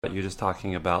But you're just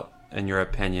talking about, in your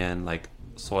opinion, like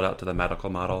sold out to the medical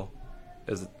model.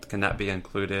 Can that be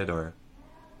included or?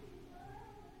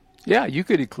 Yeah, you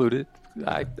could include it.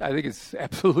 I think it's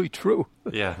absolutely true.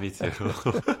 Yeah, me too.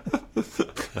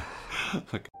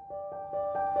 Okay.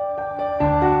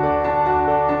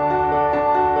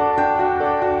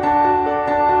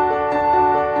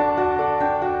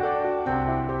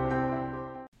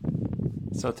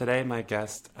 So today, my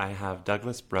guest, I have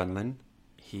Douglas Breunlin.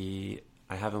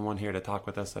 I have him on here to talk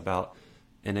with us about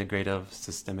Integrative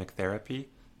Systemic Therapy,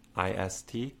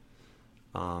 IST.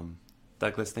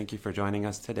 Douglas, thank you for joining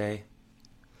us today.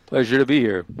 Pleasure to be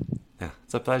here. Yeah,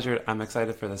 it's a pleasure. I'm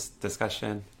excited for this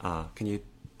discussion. Can you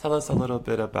tell us a little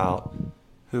bit about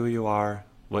who you are,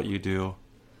 what you do,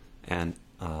 and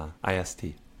IST?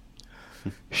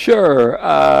 Sure.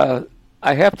 I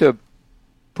have to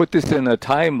put this in a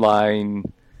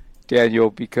timeline,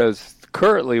 Daniel, because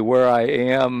currently where I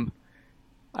am,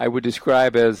 I would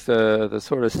describe as the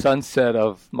sort of sunset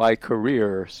of my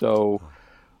career. So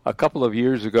a couple of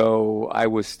years ago, I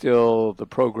was still the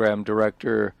program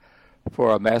director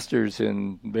for a master's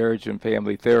in marriage and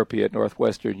family therapy at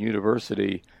Northwestern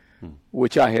University,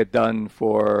 which I had done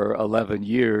for 11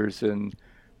 years. And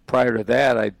prior to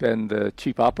that, I'd been the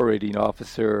chief operating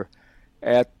officer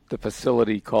at the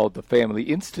facility called the Family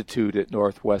Institute at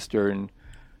Northwestern.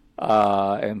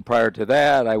 And prior to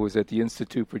that, I was at the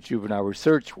Institute for Juvenile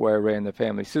Research, where I ran the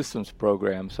Family Systems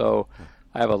program. So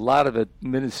I have a lot of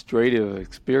administrative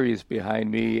experience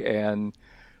behind me, and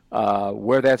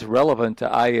where that's relevant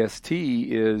to IST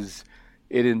is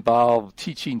it involved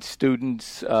teaching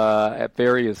students at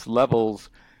various levels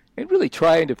and really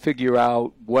trying to figure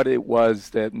out what it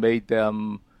was that made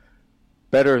them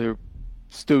better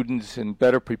students and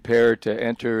better prepared to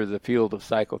enter the field of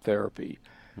psychotherapy.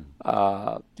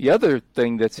 The other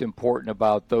thing that's important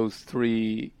about those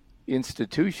three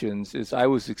institutions is I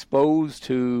was exposed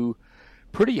to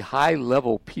pretty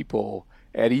high-level people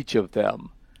at each of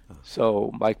them.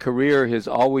 So my career has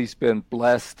always been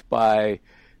blessed by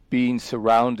being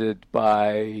surrounded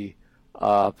by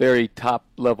very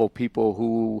top-level people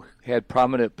who had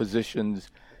prominent positions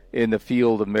in the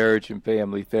field of marriage and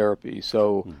family therapy.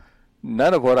 So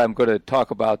none of what I'm going to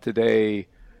talk about today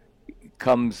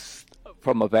comes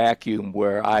from a vacuum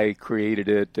where I created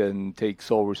it and take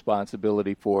sole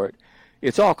responsibility for it.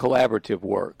 It's all collaborative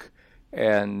work.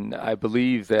 And I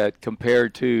believe that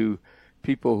compared to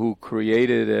people who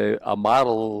created a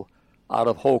model out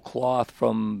of whole cloth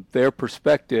from their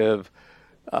perspective,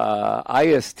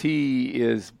 IST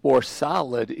is more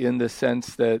solid in the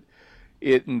sense that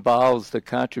it involves the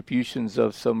contributions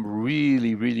of some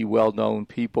really, really well-known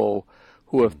people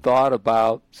who have thought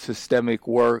about systemic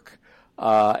work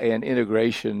and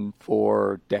integration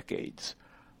for decades.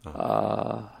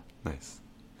 Nice.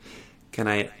 Can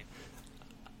I,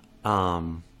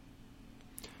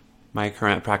 my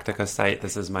current practica site,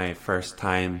 this is my first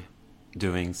time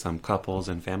doing some couples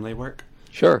and family work.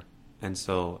 Sure. And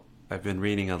so I've been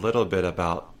reading a little bit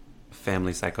about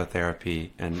family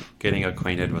psychotherapy and getting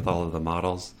acquainted with all of the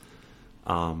models.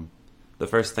 The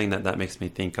first thing that makes me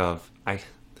think of,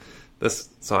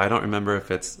 so I don't remember if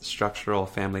it's structural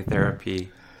family therapy,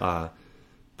 but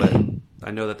I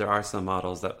know that there are some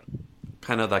models that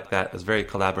kind of like that. It's very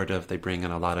collaborative. They bring in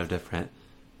a lot of different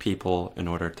people in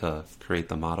order to create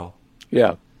the model.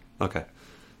 Yeah. Okay.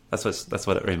 That's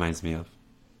what it reminds me of.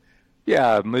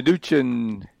 Yeah,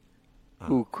 Mnuchin,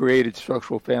 who created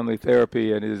structural family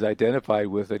therapy and is identified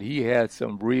with it, he had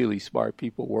some really smart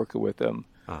people working with him.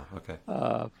 Okay.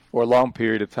 For a long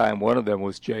period of time. One of them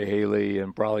was Jay Haley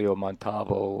and Braulio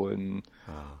Montalvo and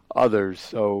others.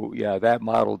 So, yeah, that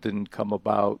model didn't come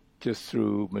about just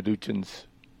through Mnuchin's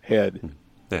head.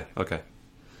 Yeah, okay.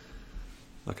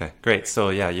 Okay, great. So,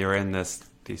 yeah, you're in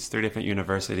these three different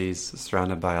universities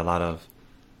surrounded by a lot of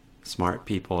smart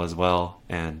people as well.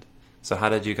 And so how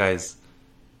did you guys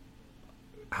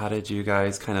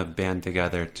kind of band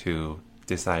together to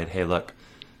decide, hey, look,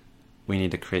 we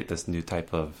need to create this new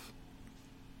type of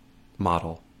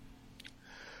model?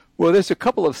 Well, there's a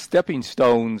couple of stepping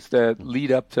stones that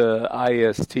lead up to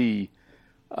IST.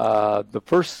 The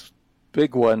first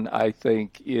big one, I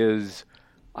think, is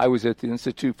I was at the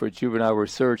Institute for Juvenile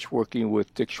Research working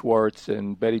with Dick Schwartz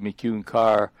and Betty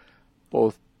McCune-Carr,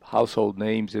 both household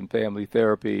names in family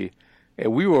therapy.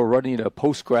 And we were running a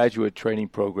postgraduate training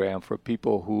program for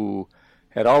people who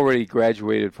had already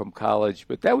graduated from college,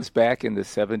 but that was back in the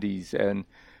 70s, and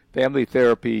family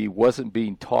therapy wasn't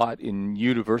being taught in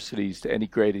universities to any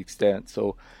great extent.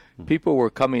 So people were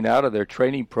coming out of their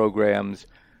training programs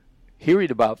hearing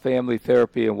about family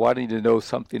therapy and wanting to know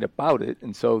something about it,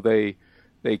 and so they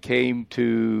they came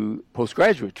to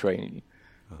postgraduate training.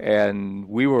 And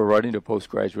we were running a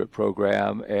postgraduate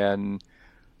program, and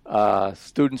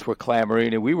students were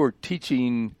clamoring, and we were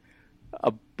teaching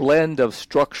a blend of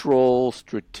structural,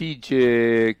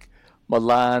 strategic,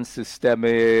 Milan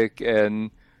systemic,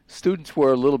 and students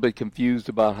were a little bit confused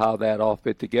about how that all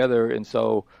fit together. And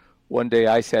so one day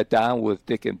I sat down with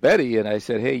Dick and Betty, and I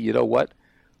said, hey, you know what?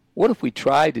 What if we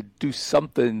tried to do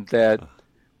something that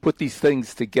put these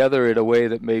things together in a way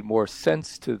that made more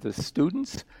sense to the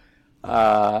students?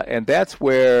 And that's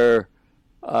where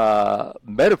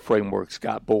Meta Frameworks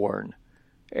got born.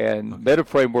 And Meta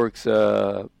Frameworks,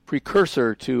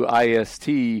 precursor to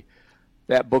IST,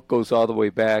 that book goes all the way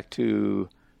back to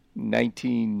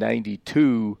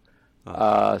 1992.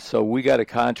 So we got a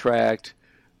contract.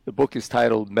 The book is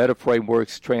titled Meta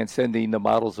Frameworks, Transcending the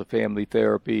Models of Family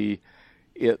Therapy.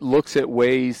 It looks at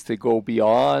ways to go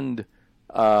beyond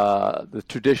the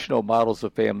traditional models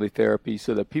of family therapy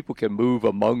so that people can move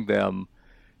among them.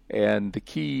 And the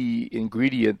key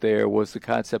ingredient there was the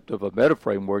concept of a meta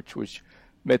framework, which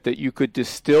meant that you could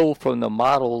distill from the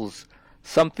models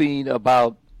something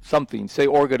about something, say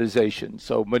organization.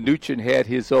 So Mnuchin had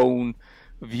his own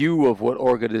view of what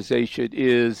organization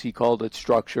is. He called it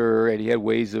structure, and he had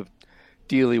ways of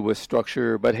dealing with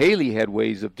structure, but Haley had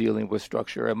ways of dealing with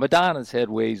structure, and Madonna's had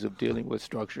ways of dealing with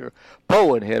structure.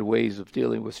 Bowen had ways of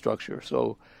dealing with structure.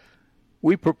 So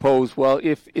we proposed, well,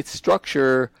 if it's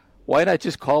structure, why not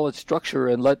just call it structure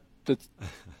and let the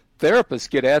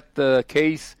therapist get at the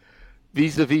case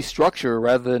vis-a-vis structure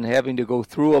rather than having to go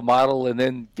through a model and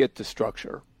then get to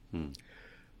structure.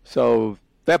 So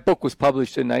that book was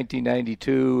published in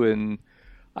 1992, and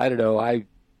I don't know, it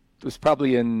was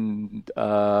probably in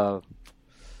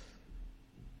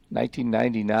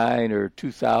 1999 or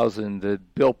 2000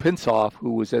 that Bill Pinsoff,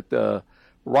 who was at the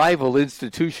rival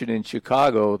institution in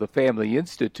Chicago, the Family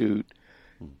Institute,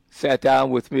 sat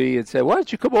down with me and said, why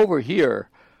don't you come over here?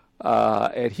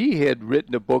 And he had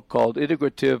written a book called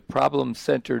Integrative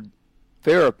Problem-Centered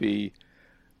Therapy,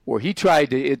 where he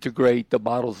tried to integrate the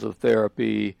models of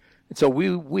therapy. And so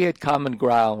we had common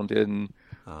ground, and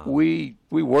we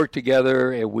worked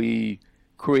together, and we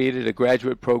created a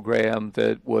graduate program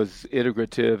that was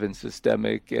integrative and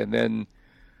systemic. And then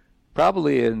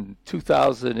probably in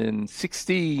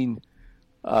 2016,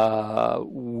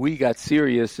 we got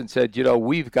serious and said,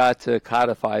 we've got to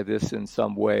codify this in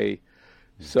some way.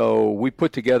 So we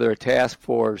put together a task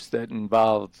force that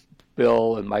involved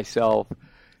Bill and myself,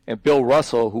 and Bill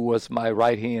Russell, who was my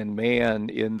right-hand man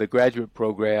in the graduate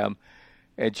program,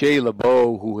 and Jay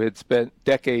LeBeau, who had spent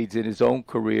decades in his own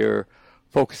career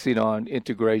focusing on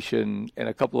integration, and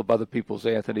a couple of other people's,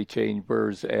 Anthony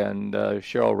Chambers and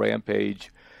Cheryl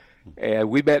Rampage. And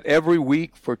we met every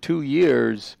week for 2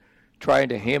 years trying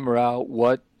to hammer out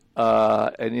what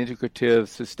an integrative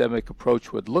systemic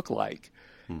approach would look like.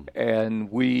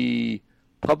 And we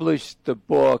published the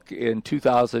book in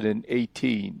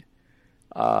 2018.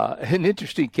 An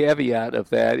interesting caveat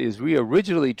of that is we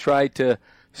originally tried to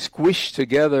squish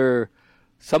together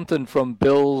something from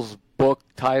Bill's book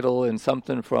title and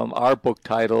something from our book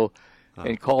title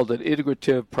and called it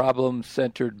Integrative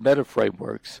Problem-Centered Meta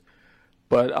Frameworks.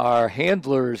 But our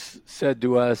handlers said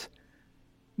to us,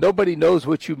 nobody knows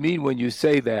what you mean when you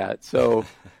say that. So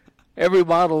every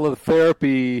model of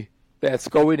therapy that's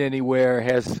going anywhere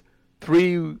has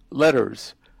 3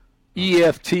 letters: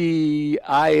 EFT,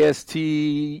 IST,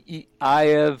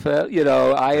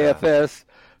 IFS.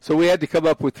 So we had to come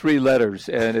up with 3 letters,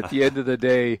 and at the end of the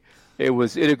day, it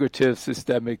was integrative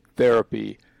systemic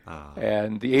therapy.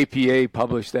 And the APA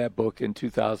published that book in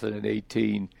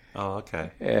 2018. Oh,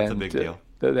 okay. That's a big deal.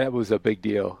 That was a big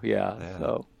deal, yeah.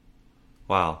 So.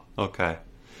 Wow, okay.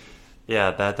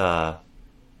 Yeah, that,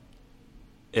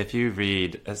 if you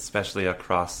read, especially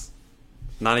across,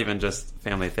 not even just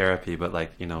family therapy, but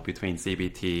between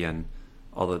CBT and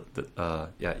all the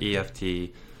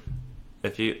EFT,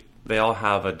 they all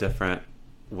have a different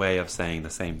way of saying the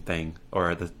same thing,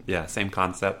 or same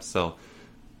concept. So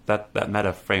that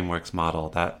meta frameworks model,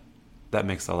 that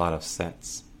makes a lot of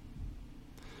sense.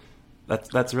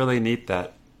 That's really neat.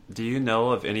 Do you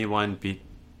know of anyone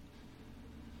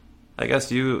I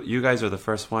guess you guys are the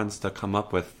first ones to come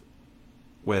up with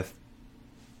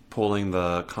pulling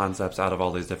the concepts out of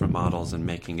all these different models and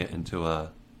making it into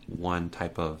one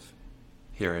type of,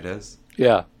 here it is.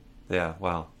 Yeah. Yeah.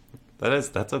 Wow.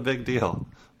 That's a big deal.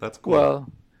 That's cool. Well,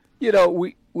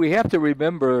 we have to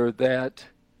remember that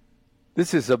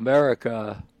this is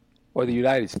America, or the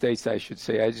United States, I should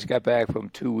say. I just got back from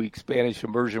 2 weeks Spanish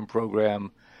immersion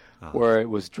program where it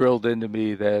was drilled into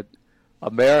me that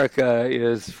America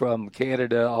is from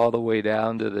Canada all the way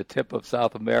down to the tip of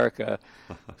South America.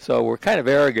 So we're kind of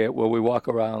arrogant when we walk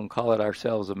around calling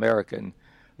ourselves American.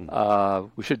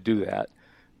 We should do that.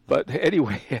 But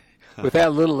anyway, with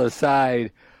that little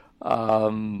aside,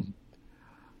 I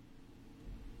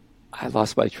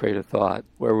lost my train of thought.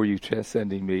 Where were you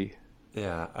sending me?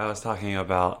 Yeah, I was talking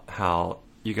about how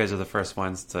you guys are the first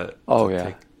ones to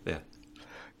yeah. Yeah.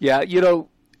 Yeah, you know,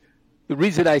 the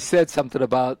reason I said something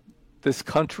about this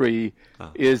country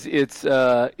is it's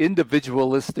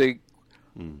individualistic,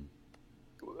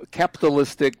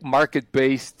 capitalistic,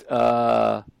 market-based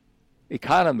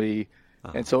economy,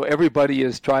 and so everybody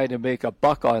is trying to make a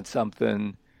buck on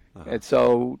something, and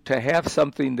so to have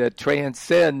something that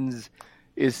transcends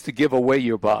is to give away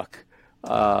your buck,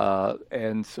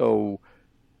 and so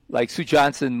like Sue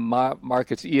Johnson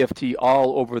markets EFT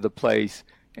all over the place,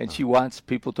 and she wants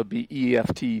people to be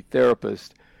EFT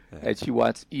therapists. And she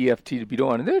wants EFT to be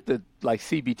doing. And they're like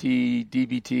CBT,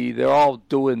 DBT, they're all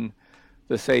doing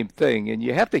the same thing. And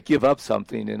you have to give up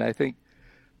something. And I think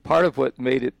part of what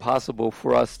made it possible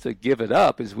for us to give it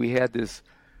up is we had this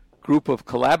group of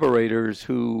collaborators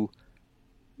who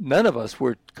none of us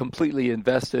were completely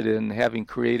invested in having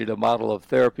created a model of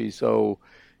therapy. So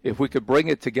if we could bring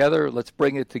it together, let's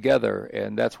bring it together.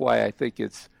 And that's why I think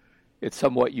it's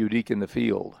somewhat unique in the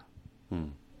field.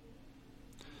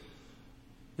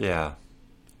 Yeah.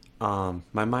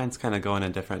 My mind's kind of going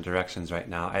in different directions right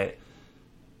now.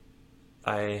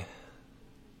 I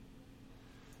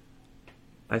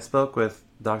spoke with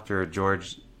Dr.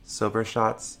 George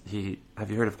Soberschatz.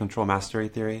 Have you heard of control mastery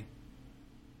theory?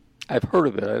 I've heard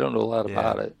of it. I don't know a lot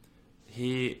about it.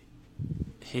 He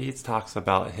talks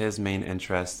about his main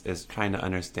interest is trying to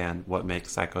understand what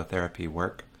makes psychotherapy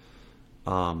work.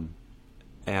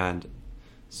 And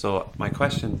so my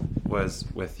question was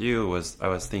with you I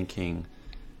was thinking,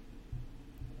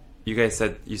 you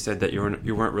said that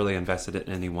you weren't really invested in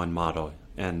any one model,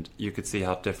 and you could see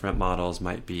how different models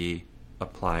might be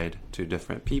applied to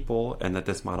different people, and that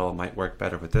this model might work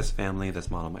better with this family, this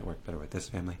model might work better with this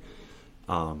family.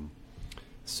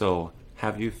 So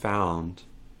have you found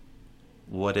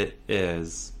what it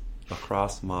is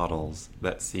across models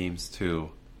that seems to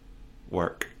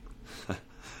work?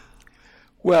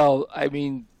 Well, I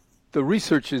mean, the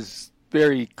research is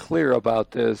very clear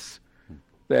about this,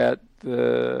 that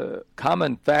the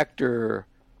common factor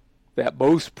that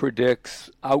most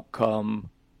predicts outcome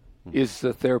is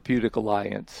the therapeutic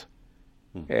alliance.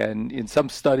 And in some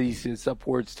studies, it's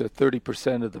upwards to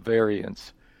 30% of the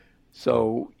variance.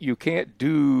 So you can't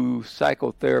do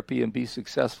psychotherapy and be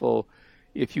successful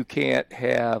if you can't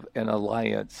have an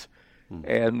alliance.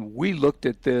 And we looked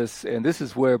at this, and this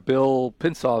is where Bill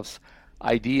Pinsoff's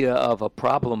idea of a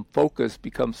problem focus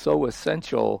becomes so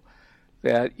essential,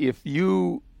 that if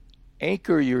you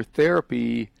anchor your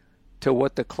therapy to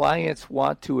what the clients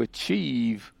want to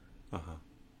achieve,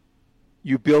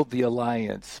 you build the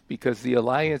alliance, because the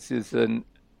alliance is an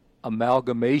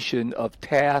amalgamation of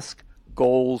task,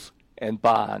 goals, and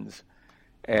bonds.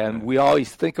 And we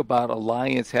always think about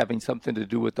alliance having something to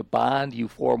do with the bond you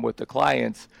form with the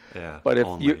clients. But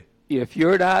if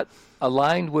you're not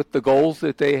aligned with the goals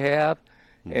that they have,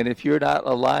 and if you're not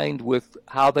aligned with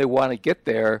how they want to get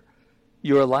there,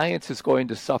 your alliance is going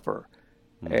to suffer.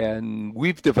 And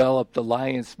we've developed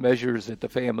alliance measures at the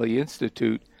Family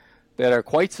Institute that are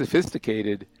quite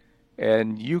sophisticated,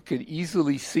 and you can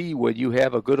easily see when you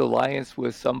have a good alliance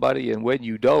with somebody and when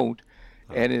you don't.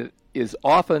 And it is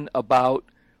often about,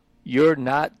 you're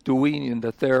not doing in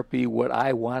the therapy what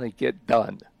I want to get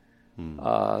done.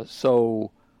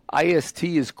 So IST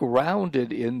is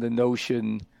grounded in the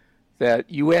notion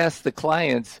that you ask the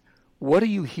clients, what are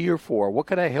you here for? What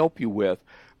can I help you with?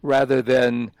 Rather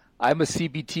than, I'm a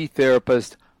CBT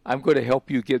therapist, I'm going to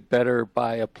help you get better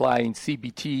by applying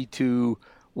CBT to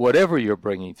whatever you're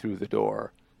bringing through the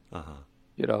door.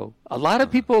 You know, a lot of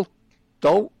people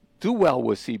don't do well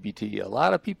with CBT. A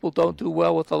lot of people don't do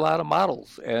well with a lot of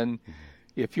models. And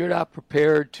if you're not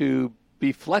prepared to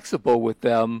be flexible with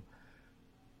them,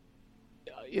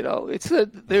 you know,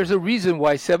 there's a reason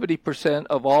why 70%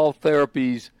 of all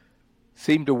therapies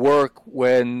seem to work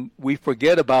when we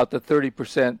forget about the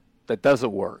 30% that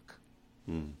doesn't work.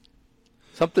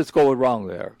 Something's going wrong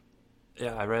there.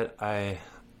 Yeah, I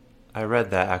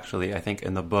read that actually. I think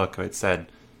in the book it said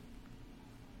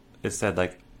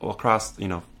like, across, you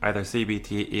know, either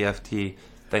CBT, EFT,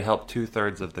 they help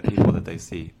 2/3 of the people that they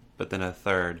see, but then a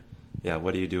third,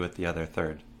 what do you do with the other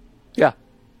third? Yeah.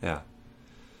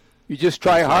 You just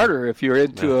try harder if you're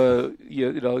into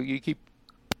you keep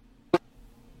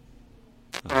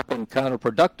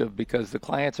counterproductive, because the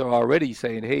clients are already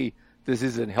saying, hey, this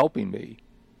isn't helping me.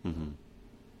 Mm-hmm.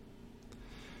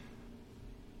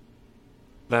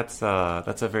 That's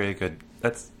a very good.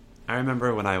 I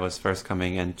remember when I was first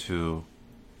coming into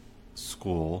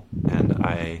school, and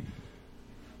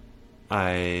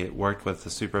I worked with a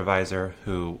supervisor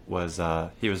who was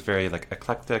he was very like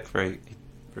eclectic, he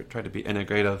tried to be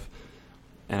integrative,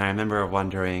 and I remember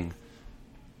wondering,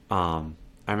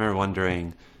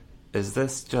 is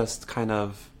this just kind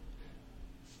of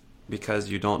because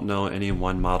you don't know any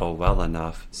one model well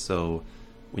enough? So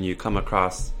when you come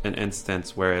across an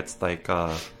instance where it's like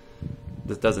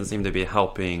this doesn't seem to be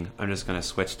helping, I'm just going to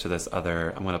switch to this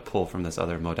other. I'm going to pull from this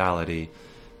other modality.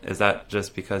 Is that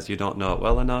just because you don't know it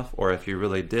well enough, or if you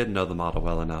really did know the model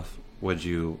well enough, would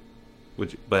you?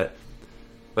 But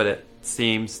it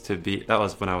seems to be that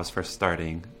was when I was first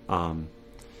starting, and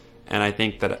I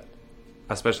think that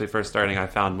especially first starting, I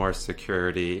found more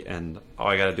security, and all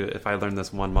I got to do if I learn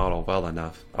this one model well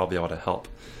enough, I'll be able to help.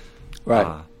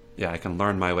 Right. Yeah, I can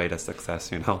learn my way to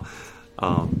success.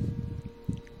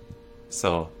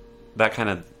 So that kind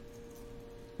of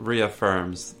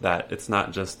reaffirms that it's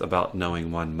not just about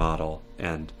knowing one model,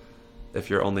 and if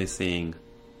you're only seeing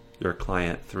your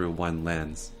client through one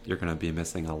lens, you're going to be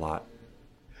missing a lot.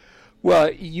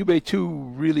 Well, you made two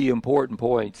really important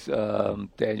points,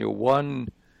 Daniel. One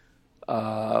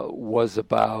was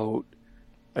about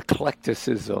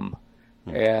eclecticism,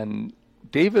 and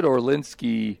David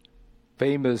Orlinsky,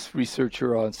 famous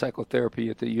researcher on psychotherapy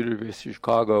at the University of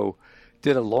Chicago,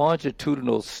 did a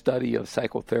longitudinal study of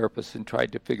psychotherapists and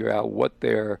tried to figure out what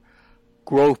their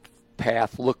growth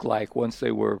path looked like once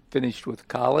they were finished with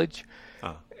college.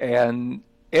 And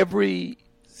every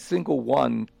single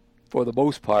one, for the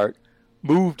most part,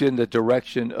 moved in the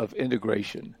direction of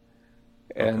integration.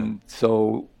 And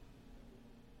so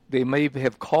they may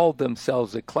have called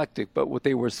themselves eclectic, but what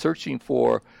they were searching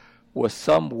for was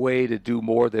some way to do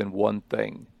more than one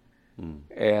thing.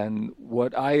 And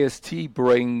what IST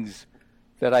brings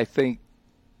that I think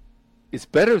is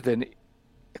better than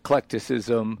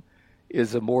eclecticism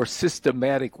is a more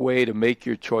systematic way to make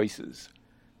your choices.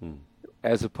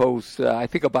 As opposed to, I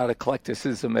think about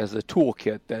eclecticism as a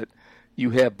toolkit that you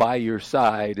have by your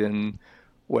side, and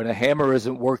when a hammer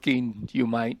isn't working, you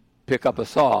might pick up a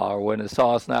saw, or when a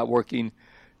saw is not working,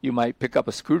 you might pick up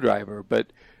a screwdriver,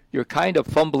 but you're kind of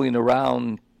fumbling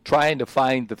around trying to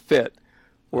find the fit,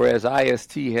 whereas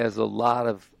IST has a lot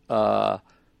of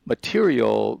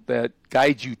material that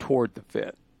guides you toward the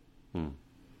fit.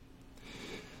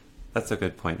 That's a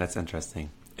good point. That's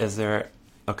interesting.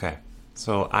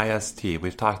 So IST,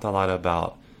 we've talked a lot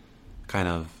about kind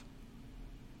of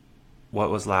what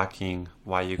was lacking,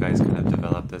 why you guys kind of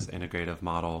developed this integrative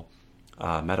model,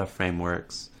 meta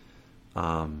frameworks.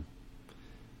 Can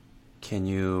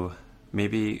you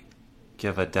maybe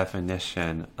give a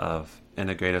definition of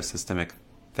integrative systemic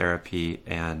therapy,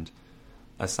 and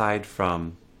aside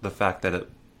from the fact that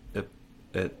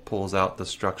it pulls out the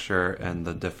structure and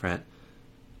the different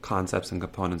concepts and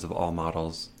components of all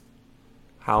models,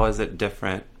 how is it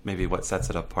different? Maybe what sets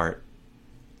it apart?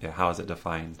 Yeah, how is it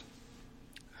defined?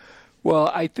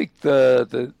 Well, I think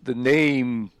the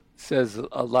name says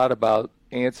a lot about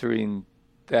answering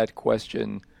that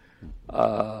question.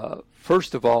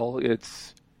 First of all,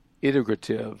 it's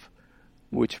integrative,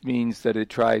 which means that it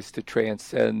tries to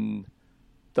transcend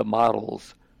the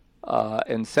models.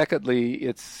 And secondly,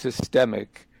 it's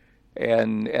systemic.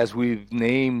 And as we've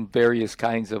named various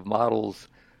kinds of models,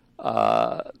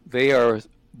 they are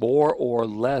more or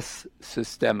less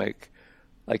systemic.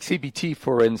 Like CBT,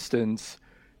 for instance,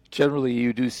 generally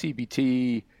you do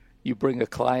CBT, you bring a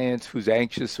client who's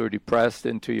anxious or depressed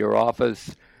into your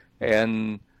office,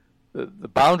 and the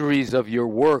boundaries of your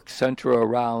work center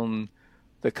around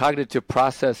the cognitive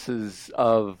processes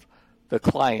of the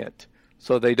client.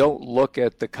 So they don't look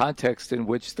at the context in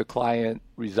which the client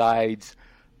resides,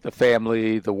 the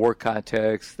family, the work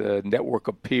context, the network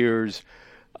of peers.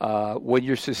 When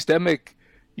you're systemic,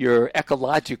 you're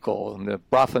ecological in the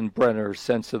Breunlin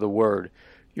sense of the word.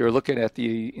 You're looking at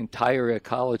the entire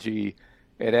ecology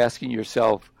and asking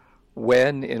yourself,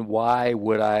 when and why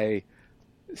would I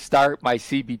start my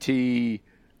CBT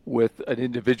with an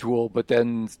individual, but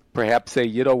then perhaps say,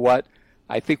 you know what,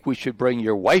 I think we should bring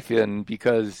your wife in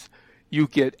because you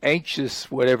get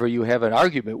anxious whenever you have an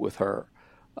argument with her.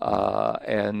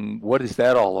 And what is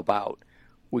that all about?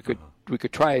 We could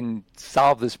try and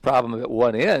solve this problem at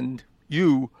one end,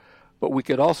 but we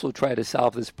could also try to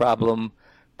solve this problem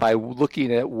by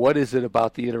looking at what is it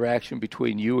about the interaction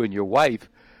between you and your wife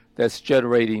that's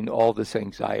generating all this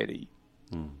anxiety.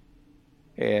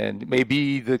 And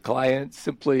maybe the client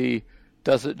simply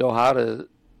doesn't know how to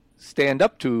stand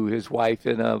up to his wife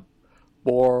in a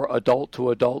more adult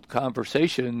to adult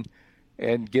conversation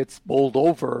and gets bowled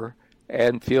over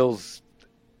and feels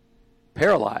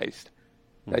paralyzed.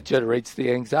 That generates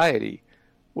the anxiety.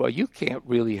 Well, you can't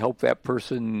really help that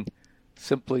person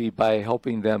simply by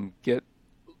helping them get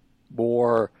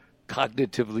more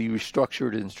cognitively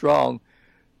restructured and strong,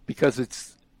 because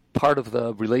it's part of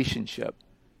the relationship.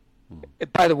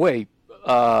 And by the way,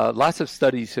 lots of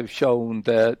studies have shown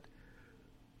that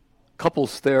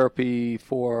couples therapy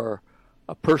for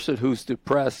a person who's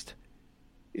depressed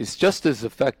is just as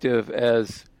effective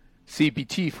as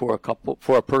CBT for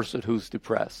a person who's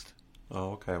depressed.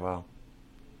 Oh, okay, wow.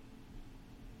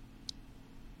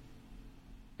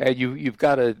 And you've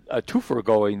got a twofer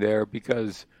going there,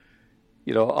 because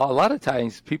a lot of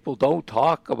times people don't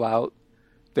talk about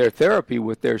their therapy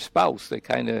with their spouse. They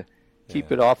kind of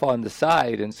keep it off on the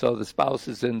side, and so the spouse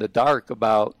is in the dark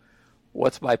about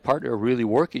what's my partner really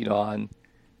working on.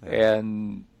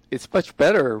 And it's much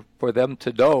better for them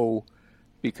to know,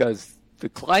 because the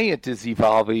client is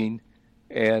evolving,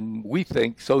 and we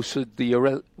think so should the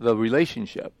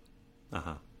relationship.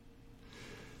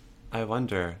 I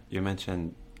wonder, you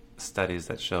mentioned studies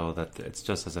that show that it's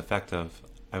just as effective.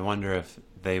 I wonder if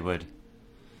they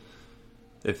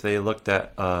looked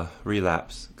at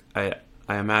relapse. I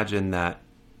imagine that,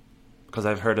 because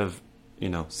I've heard of,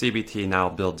 CBT now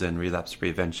builds in relapse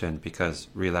prevention, because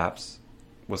relapse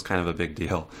was kind of a big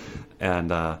deal.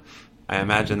 And I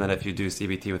imagine that if you do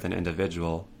CBT with an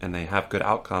individual and they have good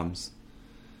outcomes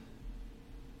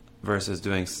versus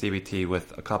doing CBT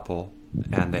with a couple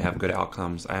and they have good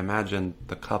outcomes, I imagine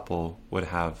the couple would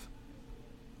have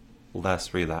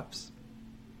less relapse.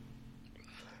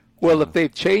 Well, if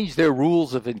they've changed their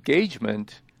rules of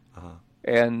engagement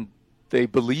and they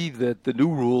believe that the new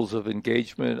rules of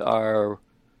engagement are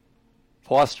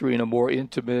fostering a more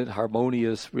intimate,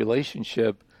 harmonious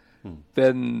relationship,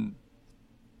 then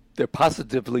they're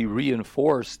positively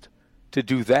reinforced to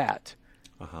do that.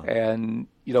 And,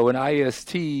 in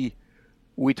IST,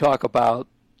 we talk about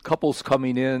couples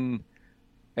coming in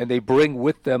and they bring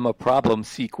with them a problem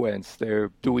sequence.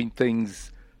 They're doing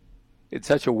things in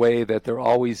such a way that they're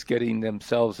always getting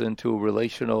themselves into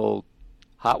relational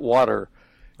hot water.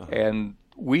 And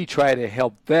we try to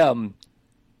help them.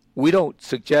 We don't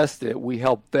suggest it. We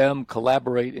help them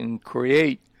collaborate and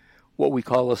create what we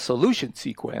call a solution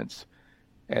sequence.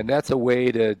 And that's a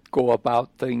way to go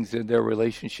about things in their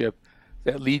relationship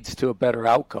that leads to a better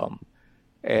outcome.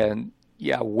 And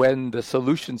when the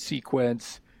solution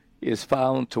sequence is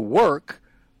found to work,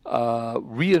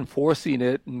 reinforcing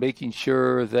it and making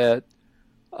sure that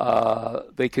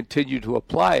they continue to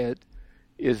apply it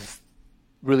is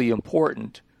really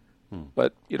important.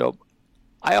 But,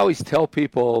 I always tell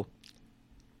people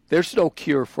there's no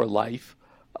cure for life.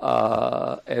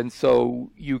 And so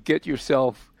you get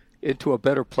yourself into a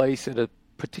better place at a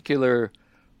particular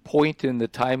point in the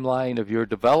timeline of your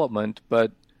development.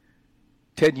 But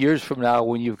 10 years from now,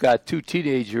 when you've got two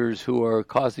teenagers who are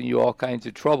causing you all kinds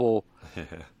of trouble,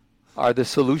 are the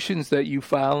solutions that you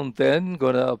found then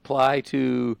going to apply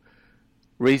to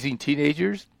raising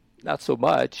teenagers? Not so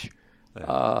much.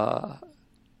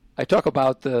 I talk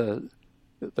about the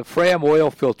Fram oil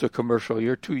filter commercial.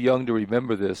 You're too young to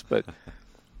remember this, but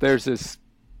there's this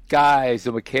guy, he's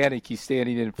a mechanic, he's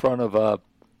standing in front of a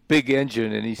big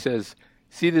engine, and he says,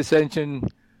 "See this engine?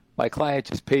 My client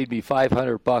just paid me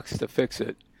 $500 to fix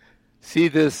it. See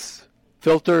this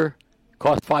filter?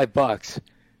 Cost $5.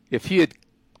 If he had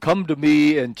come to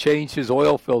me and changed his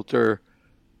oil filter,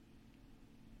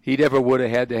 he never would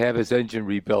have had to have his engine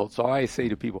rebuilt." So I say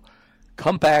to people,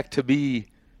 come back to me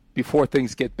before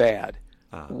things get bad.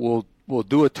 We'll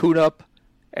do a tune-up.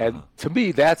 And to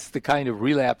me, that's the kind of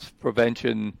relapse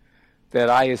prevention that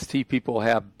IST people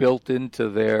have built into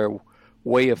their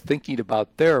way of thinking about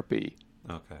therapy.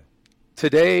 Okay.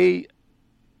 Today,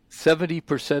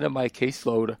 70% of my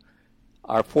caseload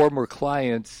are former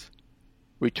clients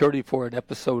returning for an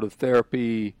episode of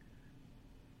therapy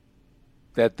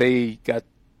that they got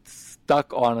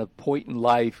stuck on a point in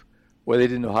life where they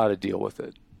didn't know how to deal with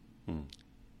it.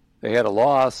 They had a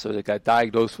loss, or they got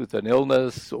diagnosed with an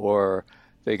illness, or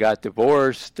they got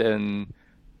divorced, and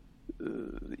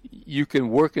you can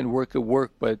work and work and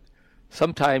work, but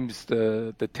sometimes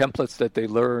the templates that they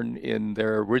learn in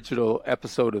their original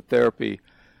episode of therapy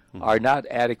are not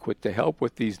adequate to help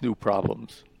with these new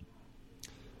problems.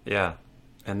 Yeah,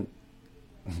 and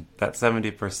that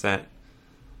 70%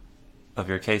 of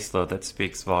your caseload, that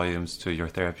speaks volumes to your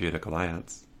therapeutic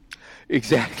alliance.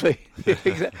 Exactly.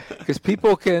 Because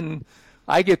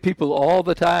I get people all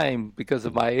the time, because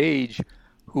of my age,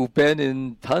 who've been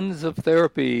in tons of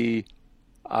therapy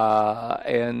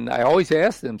And I always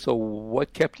ask them, so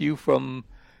what kept you from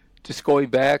just going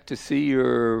back to see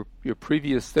your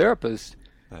previous therapist?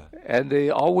 Yeah. And they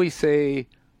always say,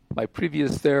 my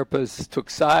previous therapist took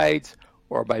sides,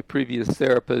 or my previous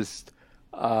therapist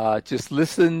just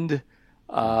listened.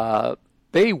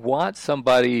 They want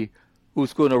somebody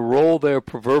who's going to roll their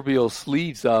proverbial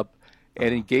sleeves up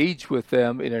and engage with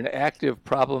them in an active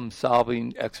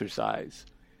problem-solving exercise.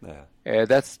 Yeah. And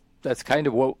that's kind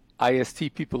of what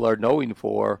IST people are known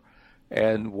for,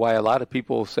 and why a lot of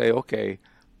people say, okay,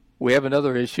 we have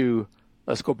another issue,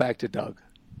 let's go back to Doug.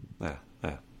 Yeah.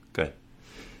 Yeah. Good.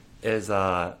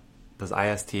 Does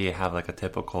IST have like a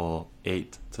typical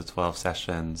 8 to 12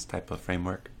 sessions type of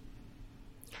framework?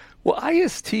 Well,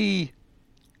 IST,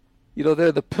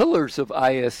 they're the pillars of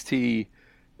IST,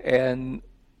 and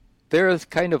they're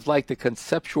kind of like the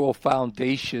conceptual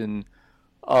foundation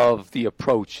of the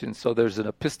approach. And so there's an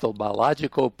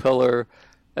epistemological pillar,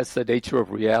 that's the nature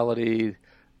of reality.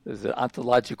 There's an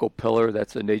ontological pillar,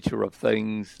 that's the nature of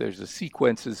things. There's a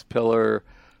sequences pillar,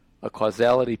 a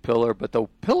causality pillar. But the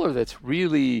pillar that's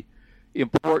really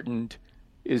important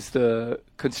is the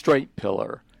constraint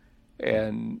pillar.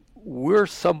 And we're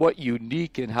somewhat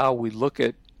unique in how we look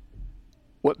at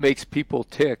what makes people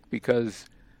tick, because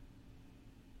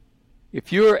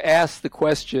if you're asked the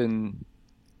question,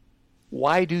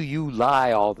 why do you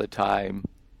lie all the time?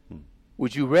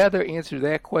 Would you rather answer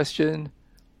that question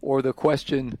or the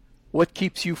question, what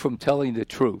keeps you from telling the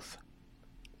truth?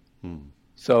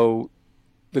 So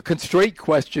the constraint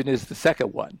question is the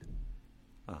second one.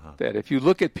 That if you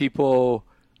look at people,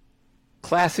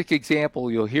 classic example,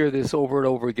 you'll hear this over and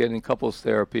over again in couples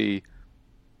therapy.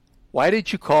 Why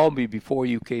did you call me before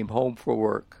you came home from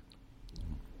work?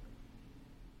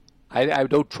 I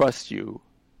don't trust you.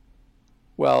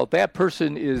 Well, that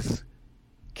person is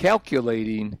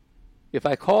calculating, if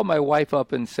I call my wife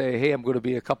up and say, hey, I'm going to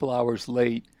be a couple hours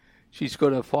late, she's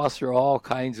going to foster all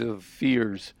kinds of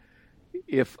fears.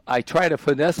 If I try to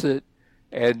finesse it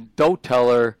and don't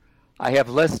tell her, I have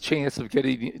less chance of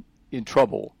getting in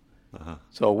trouble.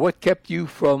 So what kept you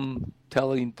from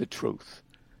telling the truth?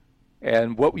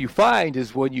 And what you find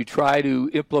is when you try to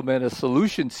implement a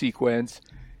solution sequence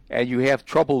and you have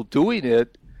trouble doing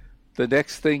it, the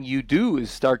next thing you do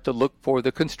is start to look for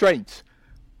the constraints.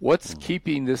 What's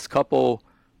keeping this couple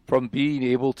from being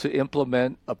able to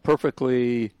implement a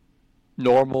perfectly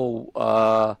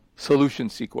normal solution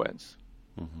sequence?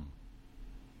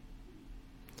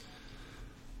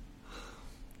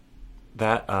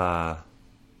 That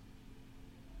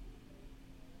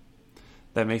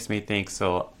makes me think,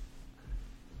 so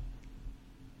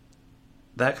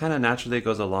that kind of naturally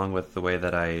goes along with the way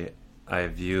that I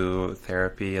view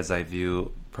therapy, as I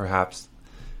view perhaps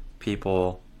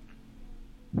people.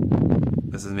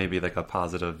 This is maybe like a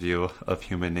positive view of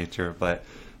human nature, but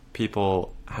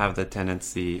people have the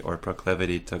tendency or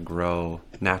proclivity to grow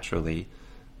naturally.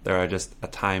 There are just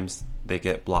at times they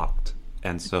get blocked.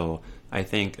 And so I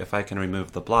think if I can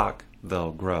remove the block,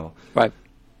 they'll grow. Right.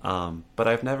 But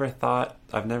I've never thought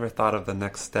of the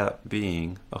next step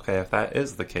being, okay, if that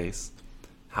is the case,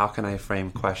 how can I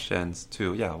frame questions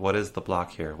to, what is the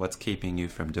block here? What's keeping you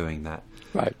from doing that?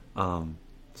 Right.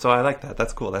 So I like that.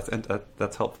 That's cool.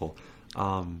 That's helpful.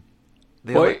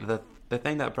 The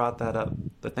thing that brought that up,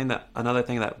 another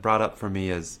thing that brought up for me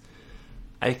is,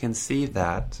 I can see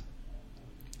that,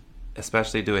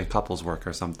 especially doing couples work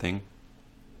or something,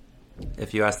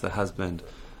 if you ask the husband,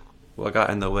 what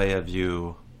got in the way of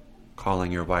you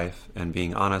calling your wife and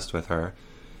being honest with her,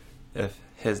 if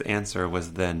his answer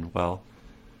was then, well,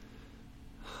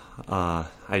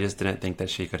 I just didn't think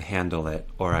that she could handle it,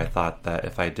 or I thought that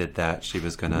if I did that, she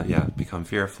was gonna, become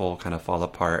fearful, kind of fall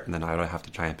apart, and then I would have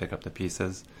to try and pick up the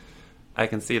pieces. I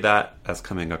can see that as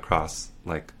coming across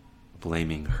like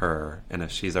blaming her, and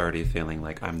if she's already feeling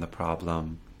like I'm the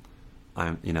problem,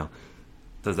 do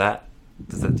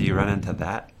you run into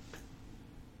that?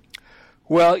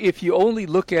 Well, if you only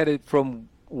look at it from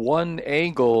one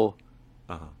angle,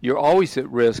 you're always at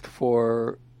risk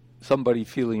for somebody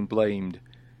feeling blamed.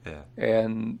 Yeah.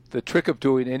 And the trick of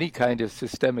doing any kind of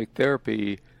systemic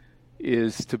therapy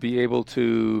is to be able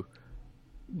to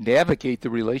navigate the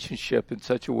relationship in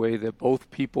such a way that both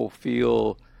people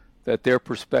feel that their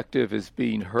perspective is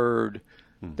being heard,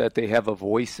 that they have a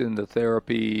voice in the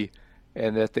therapy,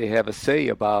 and that they have a say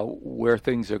about where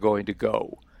things are going to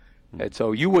go. And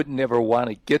so you would never want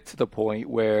to get to the point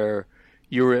where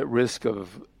you're at risk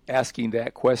of asking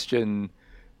that question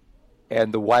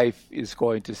and the wife is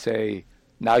going to say,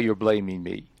 now you're blaming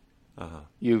me.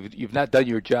 You've not done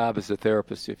your job as a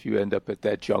therapist if you end up at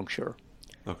that juncture.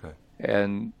 Okay.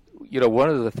 And, one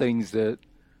of the things that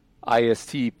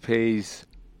IST pays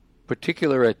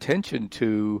particular attention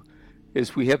to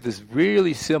is we have this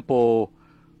really simple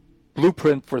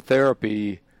blueprint for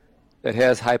therapy that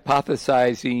has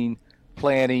hypothesizing,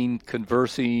 planning,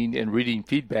 conversing, and reading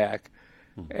feedback.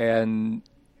 And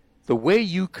the way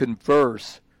you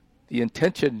converse, the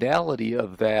intentionality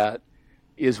of that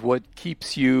is what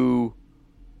keeps you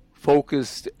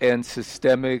focused and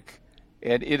systemic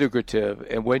and integrative.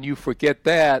 And when you forget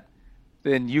that,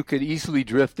 then you could easily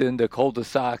drift into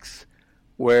cul-de-sacs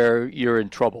where you're in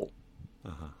trouble.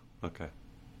 Uh-huh. Okay.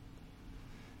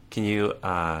 Can you,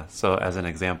 so as an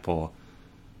example,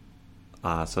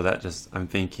 so that just, I'm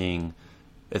thinking,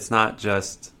 it's not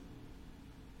just,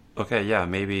 okay, yeah,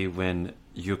 maybe when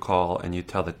you call and you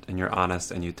tell and you're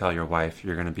honest and you tell your wife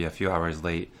you're going to be a few hours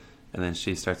late, and then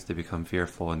she starts to become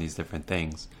fearful in these different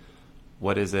things.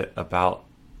 What is it about,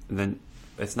 and then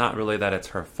it's not really that it's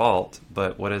her fault,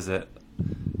 but what is it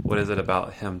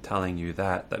about him telling you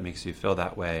that makes you feel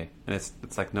that way? And it's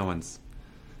like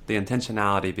the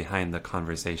intentionality behind the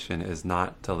conversation is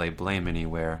not to lay blame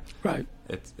anywhere. Right.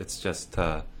 It's just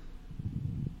is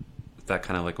that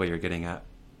kind of like what you're getting at?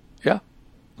 Yeah.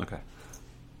 Okay.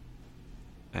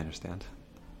 I understand.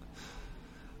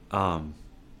 Can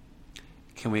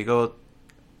we go?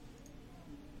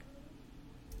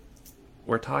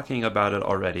 We're talking about it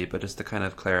already, but just to kind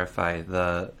of clarify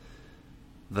the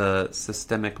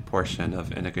systemic portion of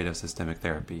integrative systemic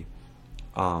therapy.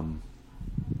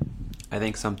 I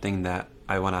think something that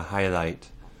I want to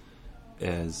highlight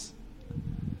is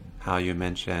how you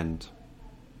mentioned,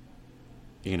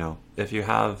 if you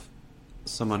have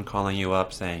someone calling you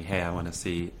up saying, hey, I want to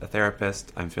see a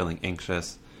therapist, I'm feeling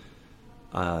anxious.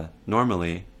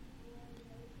 Normally,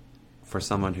 for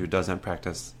someone who doesn't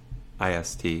practice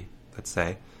IST, let's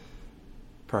say,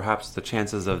 perhaps the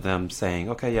chances of them saying,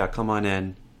 okay, yeah, come on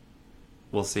in,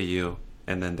 we'll see you,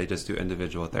 and then they just do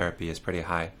individual therapy is pretty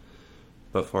high.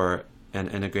 But for an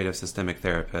integrative systemic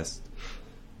therapist,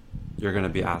 you're going to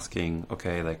be asking,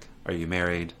 okay, like, are you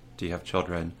married? Do you have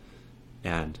children?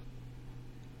 And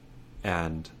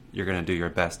you're going to do your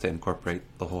best to incorporate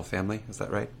the whole family. Is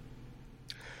that right?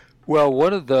 Well,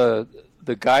 one of the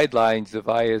guidelines of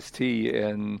IST,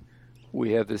 and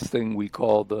we have this thing we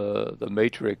call the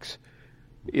matrix.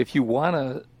 If you want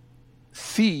to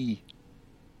see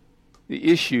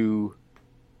the issue,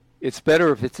 it's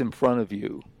better if it's in front of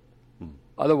you.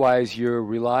 Otherwise, you're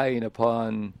relying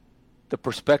upon the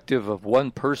perspective of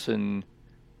one person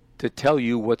to tell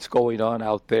you what's going on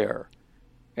out there.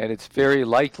 And it's very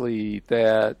likely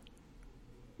that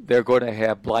they're going to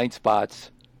have blind spots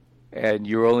and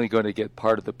you're only going to get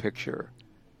part of the picture.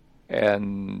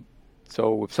 And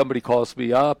so if somebody calls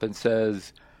me up and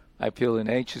says, I'm feeling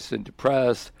anxious and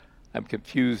depressed, I'm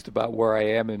confused about where I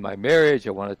am in my marriage,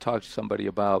 I want to talk to somebody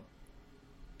about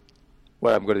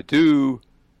what I'm going to do,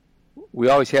 we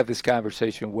always have this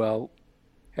conversation, well,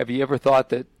 have you ever thought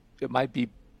that it might be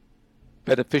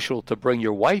beneficial to bring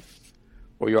your wife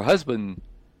or your husband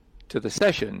to the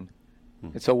session?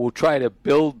 And so we'll try to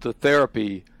build the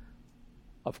therapy.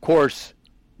 Of course,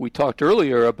 we talked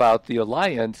earlier about the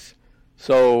alliance.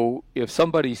 So if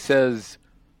somebody says,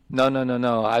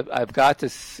 no, I've got to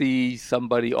see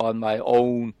somebody on my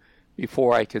own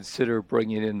before I consider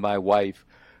bringing in my wife.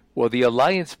 Well, the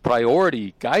alliance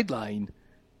priority guideline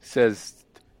says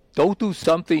don't do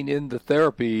something in the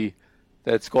therapy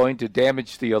that's going to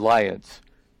damage the alliance,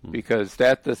 because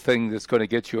that's the thing that's going to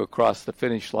get you across the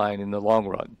finish line in the long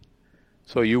run.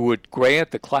 So you would grant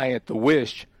the client the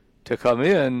wish to come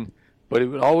in, but it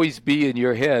would always be in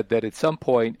your head that at some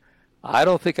point, I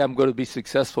don't think I'm going to be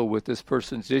successful with this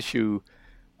person's issue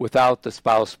without the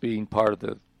spouse being part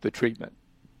of the treatment.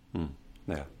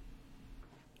 Yeah.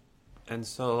 And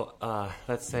so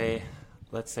let's say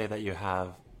that you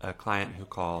have a client who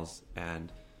calls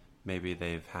and maybe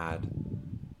they've had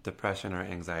depression or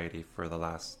anxiety for the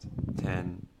last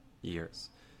 10 years,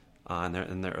 and they're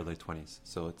in their early 20s.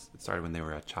 So it started when they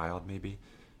were a child maybe,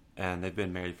 and they've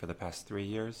been married for the past 3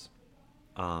 years.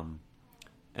 In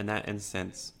that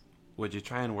instance, would you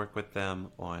try and work with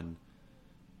them on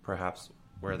perhaps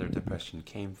where their depression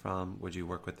came from? Would you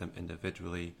work with them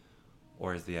individually,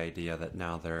 or is the idea that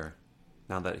now that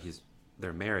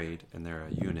they're married and they're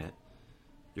a unit,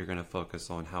 you're going to focus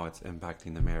on how it's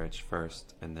impacting the marriage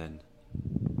first, and then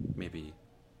maybe,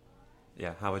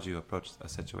 how would you approach a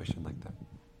situation like that?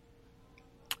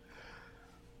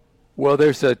 Well,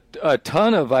 there's a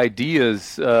ton of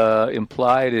ideas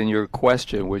implied in your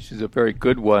question, which is a very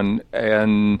good one,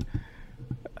 and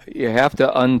you have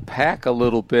to unpack a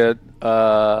little bit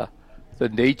the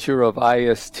nature of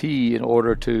IST in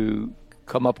order to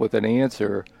come up with an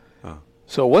answer.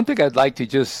 So one thing I'd like to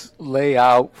just lay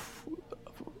out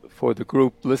for the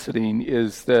group listening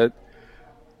is that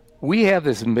we have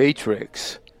this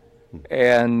matrix,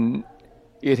 and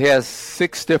it has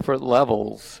 6 different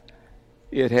levels.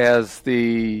 It has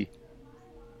the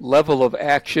level of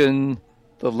action,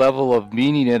 the level of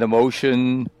meaning and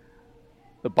emotion,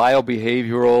 the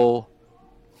biobehavioral,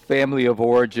 family of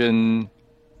origin,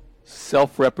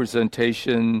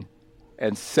 self-representation,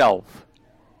 and self.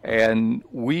 And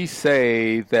we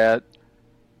say that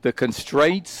the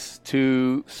constraints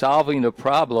to solving a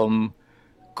problem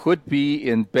could be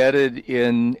embedded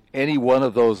in any one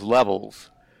of those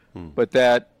levels, but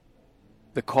that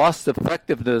the cost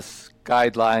effectiveness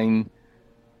guideline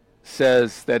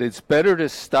says that it's better to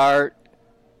start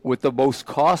with the most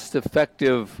cost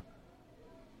effective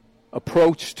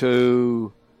approach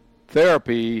to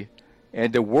therapy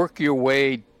and to work your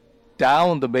way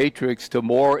down the matrix to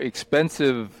more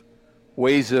expensive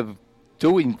ways of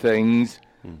doing things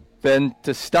than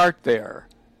to start there.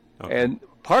 Okay. And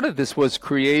part of this was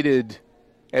created,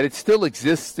 and it still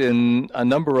exists in a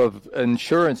number of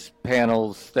insurance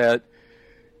panels, that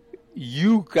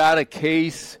you got a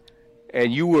case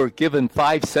and you were given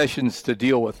 5 sessions to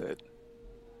deal with it.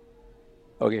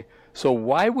 Okay, so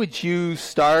why would you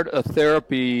start a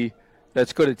therapy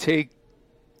that's going to take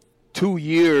 2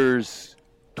 years,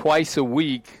 twice a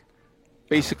week,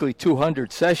 basically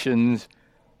 200 sessions,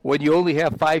 when you only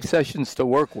have 5 sessions to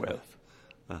work with?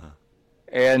 Uh-huh.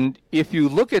 And if you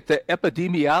look at the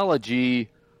epidemiology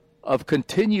of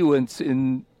continuance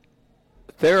in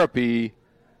therapy,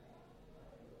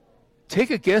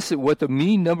 take a guess at what the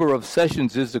mean number of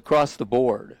sessions is across the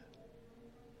board.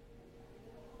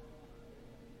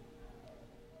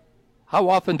 How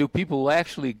often do people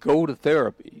actually go to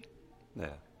therapy?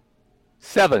 Yeah.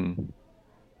 7,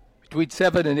 between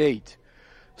 7 and 8.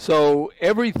 So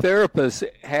every therapist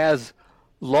has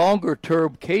longer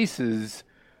term cases,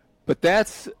 but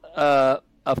that's a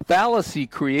fallacy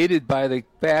created by the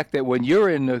fact that when you're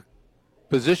in the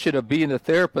position of being a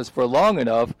therapist for long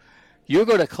enough, you're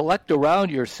going to collect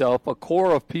around yourself a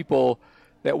core of people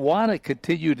that want to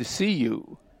continue to see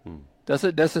you.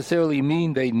 Doesn't necessarily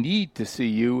mean they need to see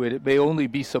you, and it may only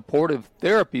be supportive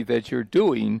therapy that you're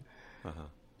doing. Uh-huh.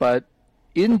 But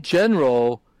in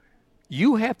general,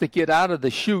 you have to get out of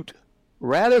the chute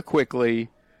rather quickly,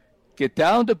 get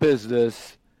down to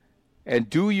business, and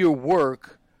do your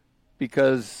work,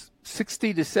 because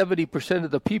 60 to 70%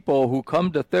 of the people who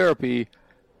come to therapy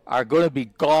are going to be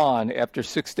gone after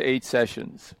 6 to 8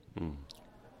 sessions.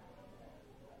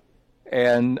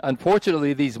 And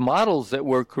unfortunately, these models that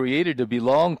were created to be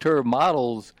long-term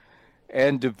models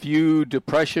and to view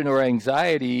depression or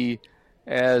anxiety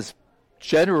as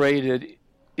generated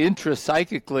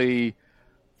intrapsychically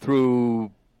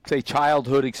through, say,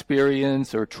 childhood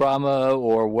experience or trauma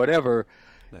or whatever,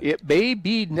 it may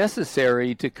be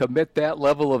necessary to commit that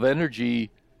level of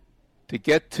energy to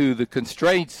get to the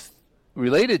constraints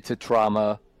related to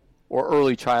trauma or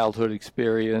early childhood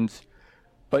experience,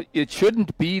 but it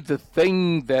shouldn't be the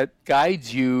thing that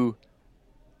guides you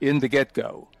in the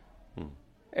get-go.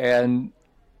 And,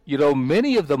 you know,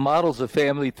 many of the models of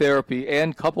family therapy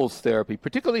and couples therapy,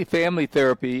 particularly family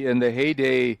therapy in the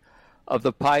heyday of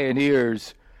the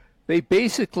pioneers, they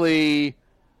basically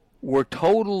were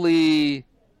totally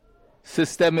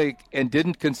systemic and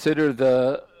didn't consider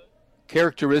the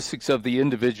characteristics of the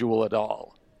individual at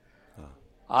all.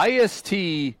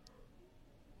 IST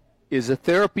is a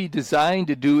therapy designed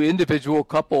to do individual,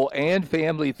 couple, and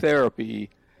family therapy.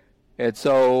 And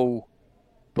so,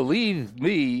 believe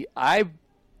me, I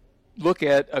look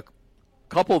at a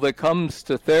couple that comes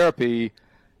to therapy,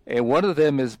 and one of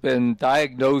them has been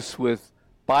diagnosed with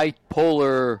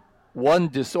bipolar 1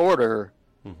 disorder.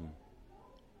 Mm-hmm.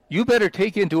 You better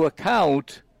take into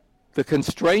account the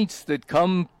constraints that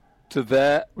come to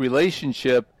that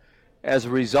relationship as a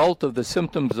result of the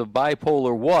symptoms of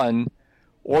bipolar 1,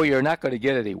 or you're not going to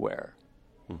get anywhere.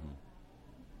 Mm-hmm.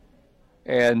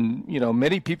 And, you know,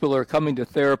 many people are coming to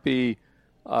therapy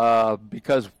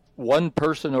because one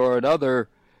person or another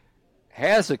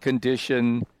has a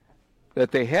condition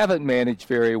that they haven't managed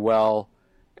very well,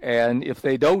 and if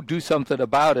they don't do something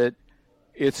about it,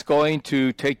 it's going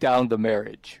to take down the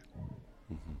marriage.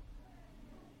 Mm-hmm.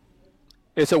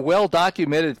 It's a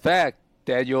well-documented fact,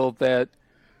 Daniel, that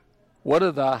one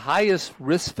of the highest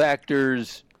risk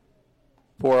factors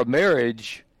for a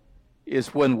marriage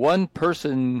is when one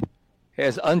person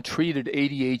has untreated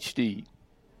ADHD.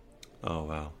 Oh,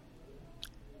 wow.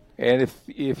 And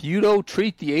if you don't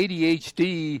treat the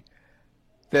ADHD,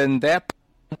 then that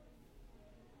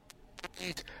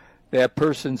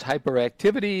person's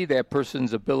hyperactivity, that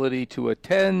person's ability to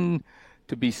attend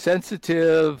to be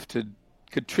sensitive, to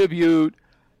contribute,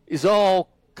 is all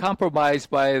compromised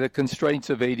by the constraints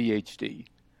of ADHD.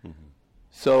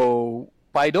 So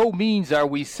by no means are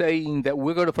we saying that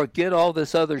we're going to forget all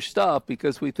this other stuff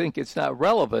because we think it's not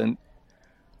relevant.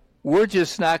 We're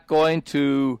just not going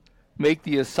to make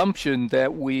the assumption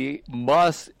that we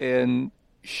must and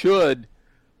should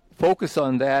focus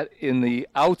on that in the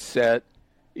outset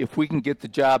if we can get the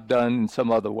job done in some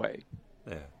other way.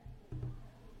 Yeah.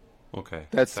 Okay.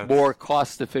 That's more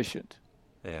cost efficient.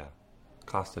 Yeah.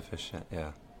 Cost efficient,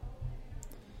 yeah.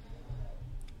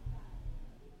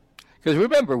 Because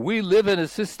remember, we live in a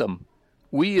system.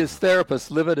 We as therapists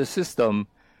live in a system,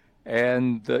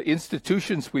 and the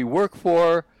institutions we work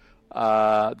for,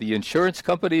 the insurance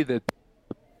company, that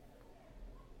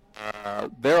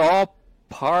they're all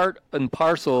part and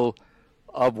parcel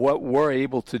of what we're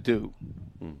able to do.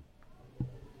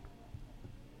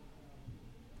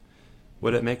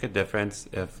 Would it make a difference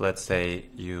if, let's say,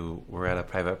 you were at a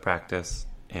private practice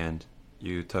and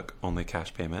you took only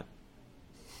cash payment?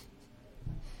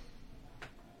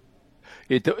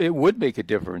 It would make a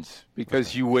difference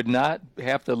because you would not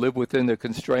have to live within the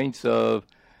constraints of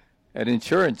an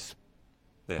insurance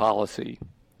policy.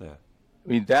 Yeah. I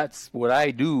mean, that's what I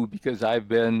do because I've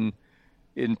been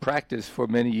in practice for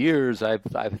many years. I've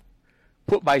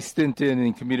put my stint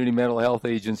in community mental health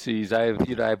agencies.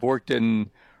 I've worked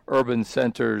in urban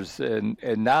centers, and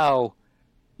now,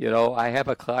 I have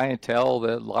a clientele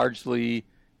that largely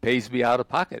pays me out of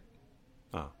pocket.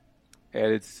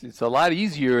 And it's a lot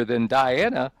easier than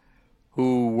Diana,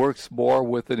 who works more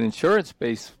with an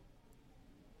insurance-based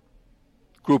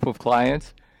group of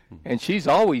clients, and she's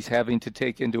always having to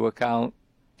take into account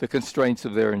the constraints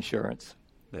of their insurance.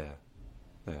 Yeah.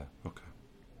 Yeah. Okay.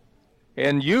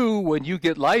 And when you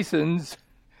get licensed,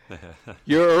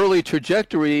 your early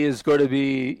trajectory is going to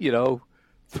be,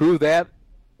 through that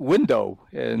window.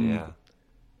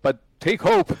 But take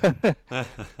hope.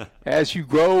 As you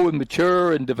grow and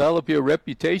mature and develop your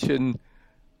reputation,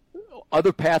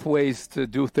 other pathways to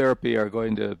do therapy are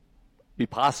going to be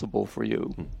possible for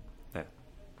you. Yeah.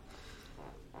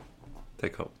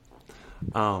 Take hope.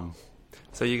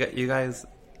 So you guys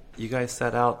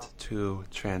set out to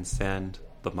transcend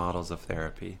the models of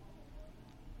therapy.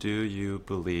 Do you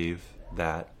believe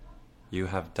that you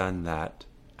have done that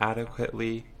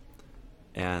adequately,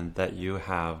 and that you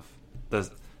have does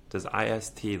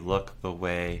IST look the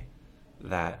way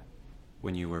that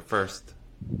when you were first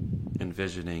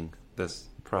envisioning this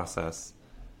process,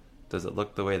 does it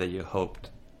look the way that you hoped?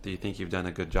 Do you think you've done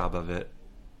a good job of it?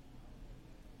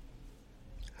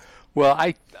 Well,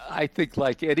 I think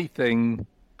like anything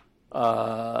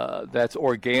that's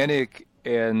organic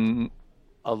and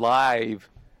alive,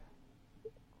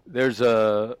 there's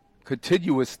a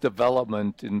continuous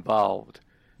development involved.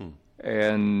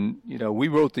 And, we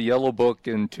wrote the Yellow Book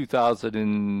in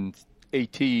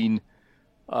 2018. It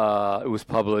was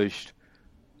published.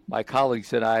 My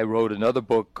colleagues and I wrote another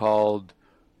book called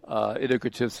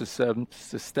Integrative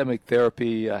Systemic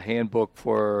Therapy, a Handbook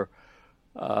for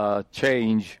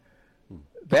Change.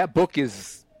 That book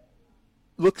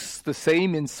looks the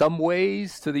same in some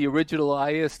ways to the original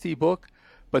IST book,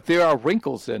 but there are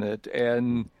wrinkles in it,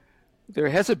 and there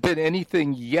hasn't been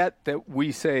anything yet that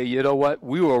we say, you know what,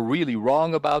 we were really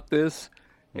wrong about this,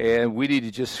 and we need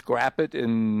to just scrap it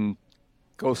and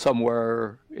go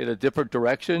somewhere in a different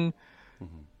direction.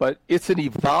 But it's an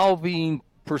evolving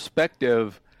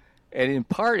perspective, and in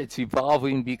part it's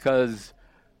evolving because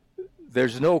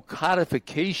there's no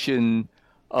codification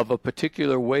of a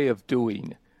particular way of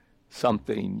doing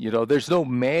something. There's no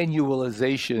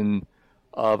manualization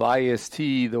of IST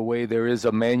the way there is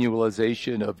a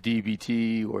manualization of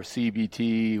DBT or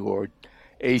CBT or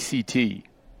ACT.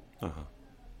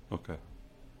 Okay.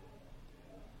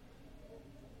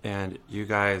 And you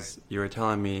were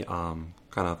telling me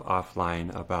kind of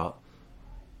offline about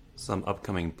some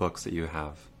upcoming books that you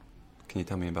have. Can you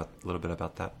tell me a little bit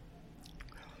about that?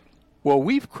 Well,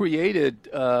 we've created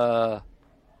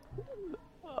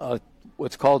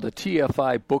what's called a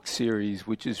TFI book series,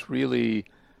 which is really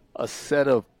a set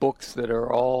of books that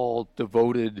are all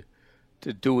devoted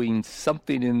to doing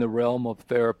something in the realm of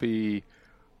therapy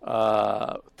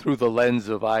through the lens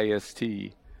of IST.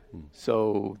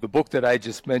 So the book that I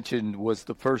just mentioned was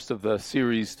the first of the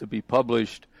series to be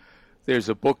published. There's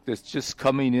a book that's just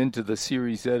coming into the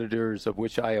series editors, of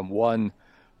which I am one,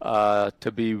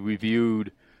 to be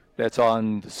reviewed. That's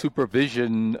on the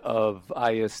supervision of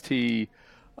IST.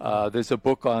 There's a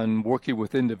book on working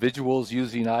with individuals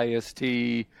using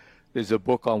IST. There's a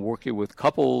book on working with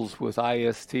couples with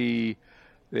IST.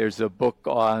 There's a book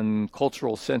on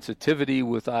cultural sensitivity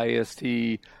with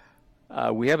IST.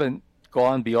 We haven't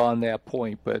gone beyond that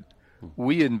point, but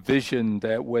we envision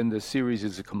that when the series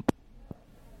is complete,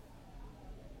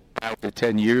 after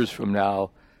 10 years from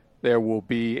now, there will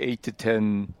be 8 to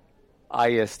 10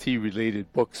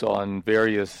 IST-related books on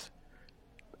various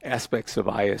aspects of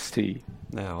IST.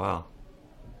 Yeah, wow.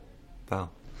 Wow.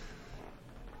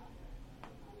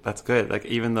 That's good. Like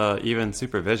even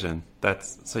supervision.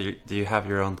 Do you have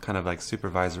your own kind of like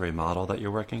supervisory model that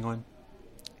you're working on?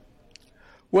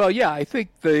 Well, yeah, I think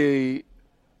the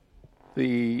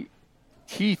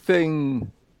key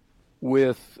thing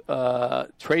with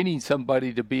training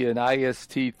somebody to be an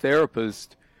IST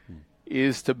therapist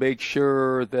is to make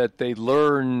sure that they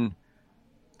learn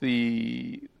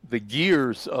the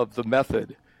gears of the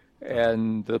method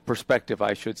and the perspective,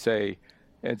 I should say.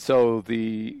 And so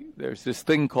there's this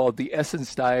thing called the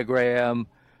essence diagram,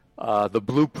 the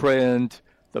blueprint,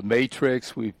 the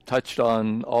matrix. We've touched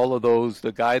on all of those,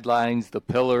 the guidelines, the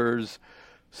pillars.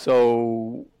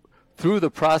 So through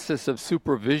the process of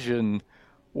supervision,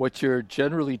 what you're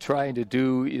generally trying to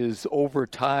do is over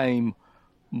time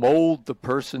mold the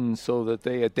person so that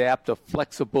they adapt a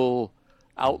flexible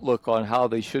outlook on how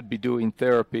they should be doing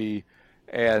therapy,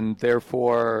 and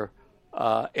therefore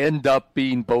end up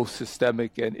being both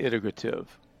systemic and integrative.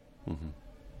 Mm-hmm.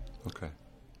 Okay.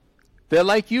 They're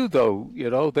like you, though. You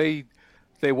know, they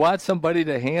want somebody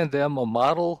to hand them a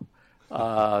model.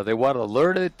 They want to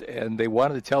learn it, and they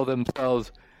want to tell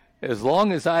themselves, as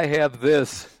long as I have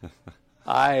this,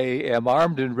 I am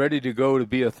armed and ready to go to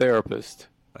be a therapist.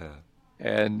 Yeah.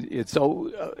 And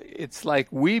it's like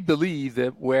we believe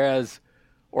that whereas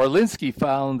Orlinsky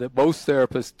found that most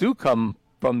therapists do come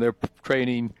from their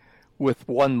training with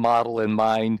one model in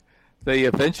mind, they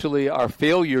eventually are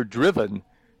failure driven.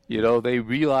 You know, they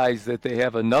realize that they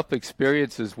have enough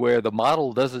experiences where the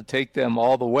model doesn't take them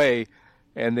all the way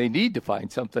and they need to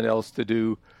find something else to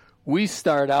do. We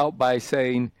start out by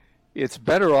saying it's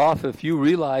better off if you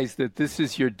realize that this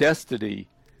is your destiny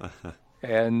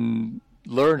and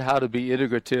learn how to be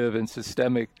integrative and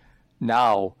systemic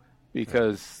now,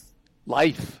 because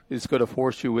life is going to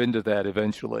force you into that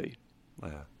eventually.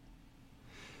 Yeah.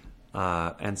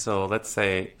 And so let's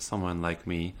say someone like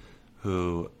me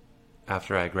who,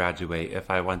 after I graduate,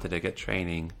 if I wanted to get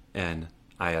training in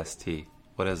IST,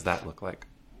 what does that look like?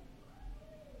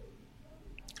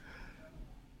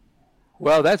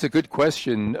 Well, that's a good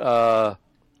question.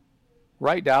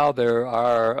 Right now, there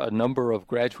are a number of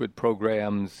graduate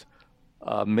programs,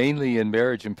 mainly in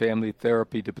marriage and family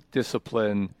therapy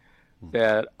discipline,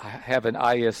 that have an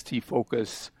IST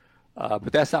focus,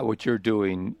 but that's not what you're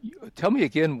doing. Tell me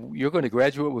again, you're going to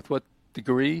graduate with what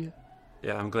degree?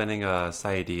 Yeah, I'm getting a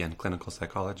PsyD in clinical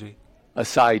psychology. A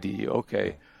PsyD,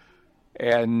 okay.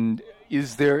 And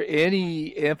is there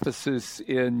any emphasis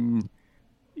in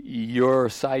your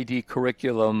PsyD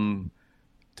curriculum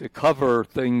to cover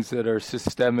things that are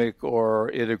systemic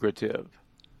or integrative?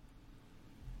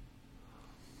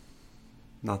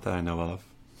 Not that I know of.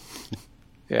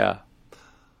 Yeah.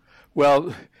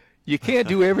 Well, you can't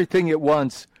do everything at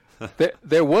once.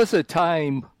 There was a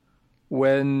time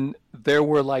when there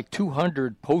were like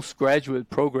 200 postgraduate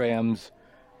programs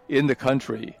in the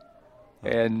country,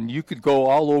 and you could go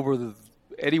all over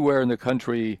anywhere in the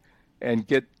country and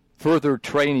get further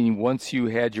training once you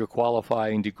had your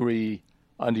qualifying degree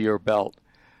under your belt.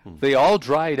 They all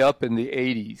dried up in the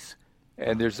 80s,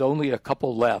 and there's only a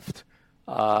couple left,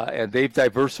 and they've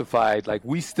diversified. Like,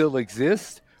 we still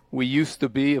exist. We used to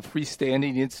be a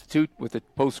freestanding institute with a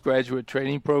postgraduate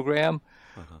training program.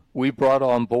 We brought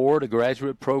on board a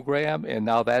graduate program, and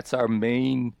now that's our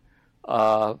main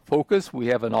focus. We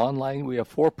have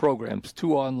 4 programs,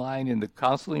 2 online in the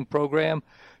counseling program,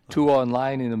 2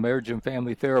 online in the marriage and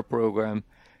family therapy program,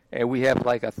 and we have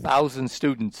like 1,000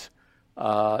 students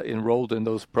enrolled in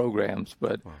those programs.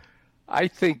 But I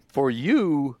think for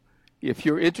you, if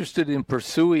you're interested in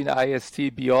pursuing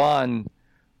IST beyond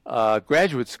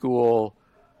graduate school,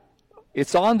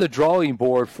 it's on the drawing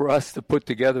board for us to put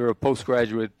together a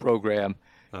postgraduate program,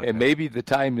 and maybe the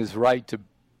time is right to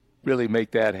really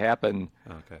make that happen.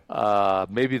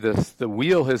 Maybe the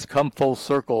wheel has come full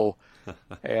circle,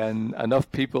 and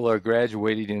enough people are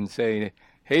graduating and saying,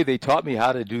 hey, they taught me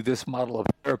how to do this model of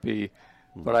therapy,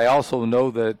 but I also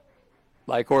know that,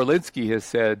 like Orlinsky has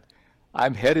said,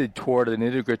 I'm headed toward an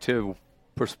integrative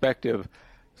perspective,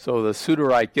 so the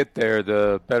sooner I get there,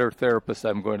 the better therapist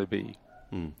I'm going to be.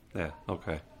 Yeah,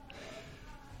 okay.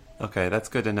 Okay, that's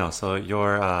good to know. So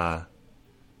a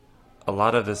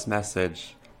lot of this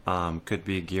message could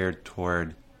be geared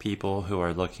toward people who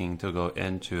are looking to go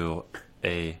into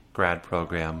a grad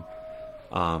program,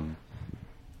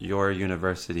 your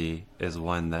university is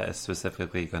one that is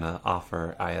specifically going to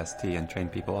offer IST and train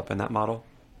people up in that model?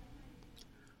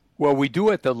 Well, we do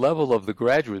at the level of the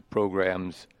graduate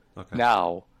programs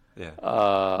now.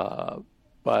 Yeah.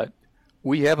 But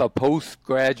we have a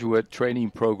postgraduate training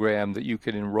program that you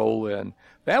can enroll in.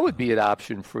 That would be an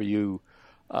option for you.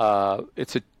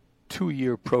 It's a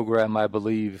 2-year program, I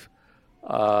believe,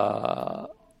 where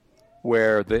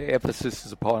the emphasis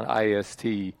is upon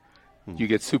IST. You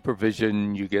get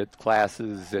supervision, you get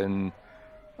classes, and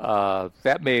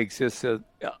that may exist at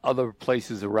other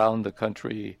places around the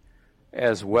country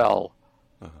as well.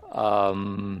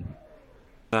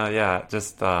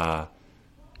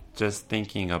 Just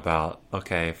thinking about,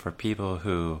 okay, for people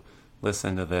who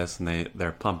listen to this and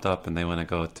they're pumped up and they want to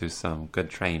go to some good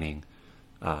training,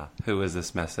 who is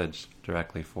this message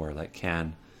directly for? Like,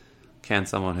 can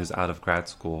someone who's out of grad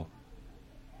school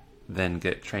then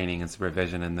get training and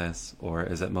supervision in this, or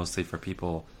is it mostly for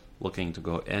people looking to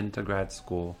go into grad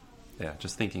school? Yeah,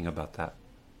 just thinking about that.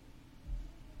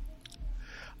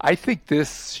 I think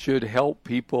this should help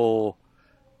people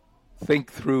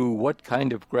think through what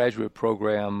kind of graduate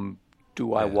program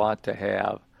do I want to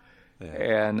have.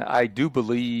 And I do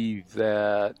believe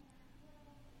that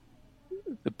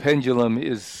the pendulum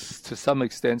is to some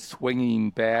extent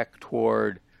swinging back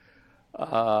toward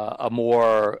a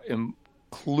more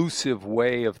inclusive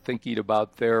way of thinking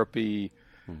about therapy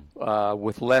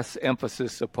with less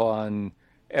emphasis upon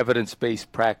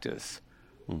evidence-based practice.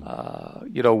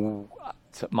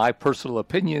 It's my personal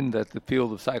opinion that the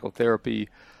field of psychotherapy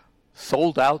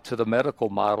sold out to the medical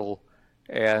model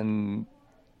and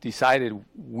decided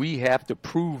we have to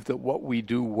prove that what we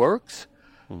do works.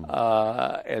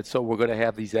 And so we're going to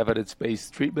have these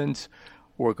evidence-based treatments.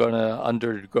 We're going to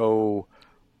undergo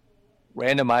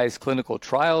randomized clinical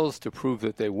trials to prove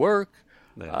that they work.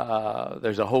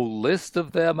 There's a whole list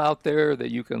of them out there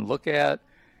that you can look at.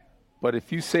 But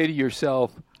if you say to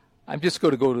yourself, I'm just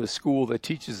going to go to a school that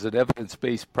teaches an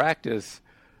evidence-based practice,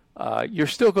 you're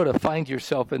still going to find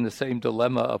yourself in the same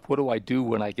dilemma of what do I do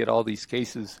when I get all these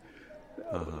cases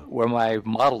where my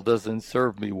model doesn't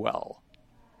serve me well.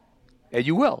 And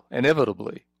you will,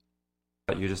 inevitably.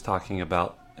 You're just talking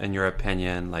about, in your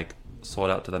opinion, like sold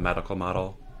out to the medical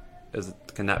model.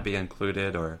 Can that be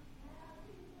included, or?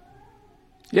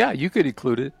 Yeah, you could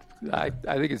include it. I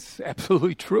think it's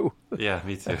absolutely true. Yeah,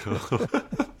 me too.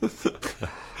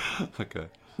 Okay.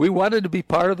 We wanted to be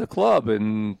part of the club,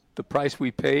 and the price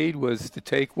we paid was to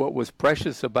take what was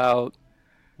precious about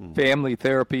family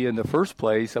therapy in the first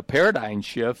place, a paradigm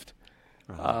shift.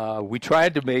 We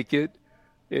tried to make it.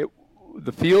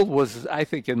 The field was, I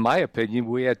think, in my opinion,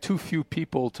 we had too few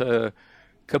people to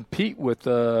compete with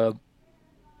the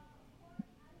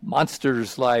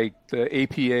monsters like the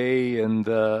APA and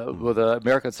the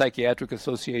American Psychiatric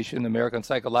Association, the American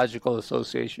Psychological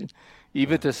Association,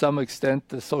 even to some extent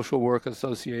the Social Work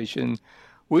Association.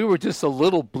 We were just a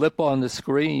little blip on the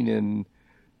screen and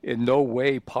in no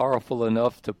way powerful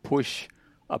enough to push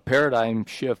a paradigm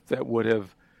shift that would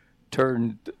have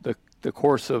turned the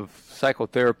course of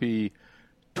psychotherapy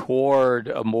toward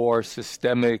a more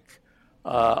systemic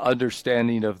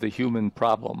understanding of the human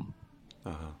problem.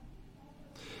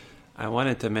 I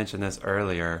wanted to mention this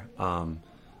earlier,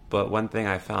 but one thing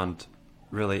I found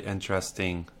really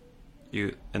interesting,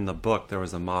 in the book there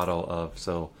was a model of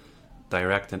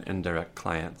direct and indirect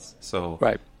clients. So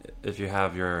if you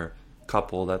have your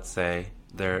couple, let's say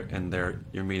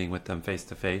you're meeting with them face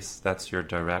to face, that's your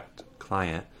direct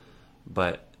client.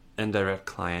 But indirect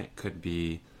client could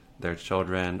be their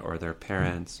children or their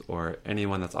parents or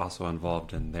anyone that's also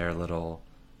involved in their little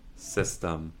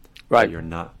system. Right. You're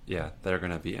not, they're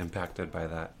going to be impacted by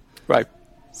that. Right.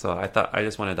 So I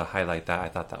just wanted to highlight that. I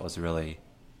thought that was really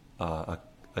a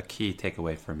key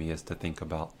takeaway for me, is to think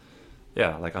about,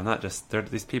 I'm not just,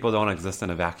 these people don't exist in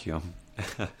a vacuum.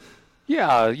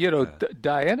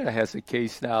 Diana has a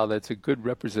case now that's a good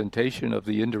representation of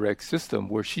the indirect system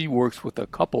where she works with a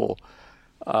couple.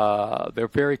 They're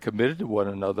very committed to one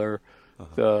another.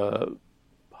 The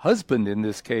husband in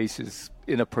this case is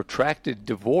in a protracted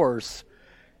divorce,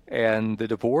 and the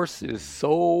divorce is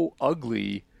so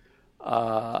ugly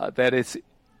that it's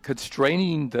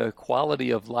constraining the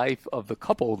quality of life of the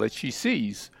couple that she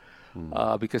sees,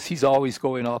 because he's always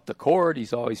going off the court,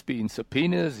 he's always being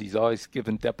subpoenas, he's always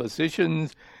giving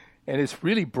depositions, and it's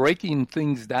really breaking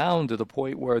things down to the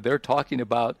point where they're talking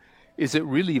about, is it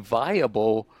really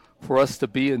viable for us to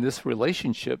be in this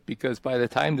relationship? Because by the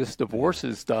time this divorce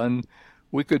is done,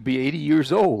 we could be 80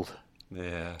 years old.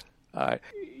 Yeah.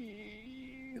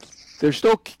 There's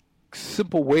no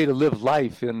simple way to live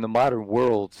life in the modern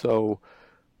world. So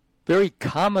very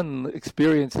common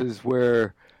experiences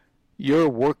where you're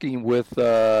working with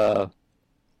a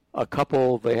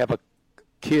couple, they have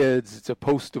kids, it's a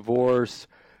post-divorce,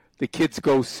 the kids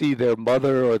go see their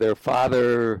mother or their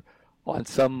father on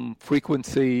some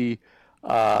frequency,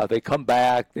 they come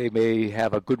back, they may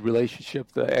have a good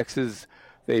relationship, the exes,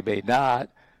 they may not,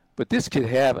 but this could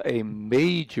have a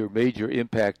major, major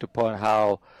impact upon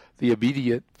how the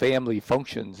immediate family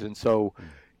functions. And so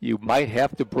you might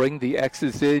have to bring the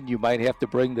exes in, you might have to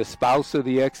bring the spouse of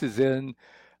the exes in,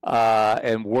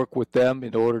 and work with them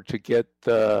in order to get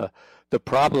the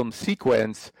problem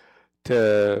sequence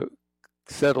to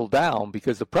settle down,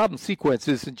 because the problem sequence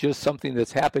isn't just something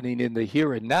that's happening in the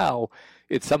here and now,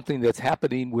 it's something that's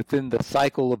happening within the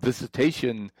cycle of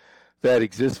visitation that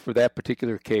exists for that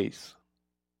particular case.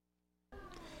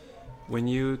 When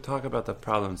you talk about the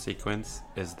problem sequence,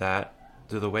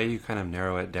 do the way you kind of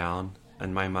narrow it down,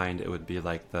 in my mind it would be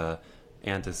like the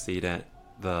antecedent,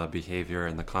 the behavior,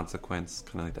 and the consequence,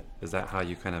 kind of like that. Is that how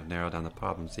you kind of narrow down the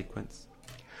problem sequence?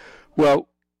 Well,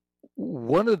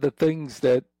 one of the things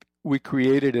that we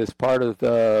created as part of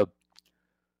the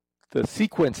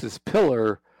sequences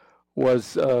pillar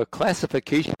was a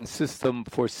classification system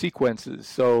for sequences.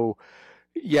 So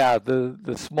yeah,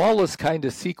 the smallest kind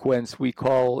of sequence we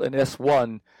call an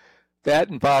S1, that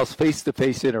involves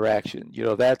face-to-face interaction. You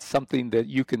know, that's something that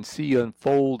you can see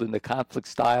unfold in the conflict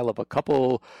style of a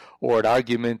couple or an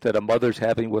argument that a mother's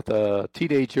having with a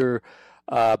teenager.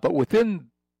 But within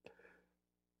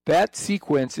that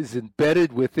sequence is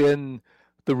embedded within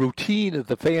the routine of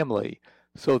the family.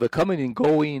 So the coming and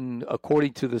going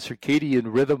according to the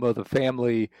circadian rhythm of the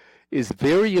family is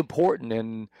very important.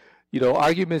 And, you know,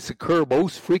 arguments occur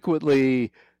most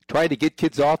frequently trying to get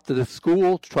kids off to the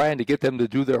school, trying to get them to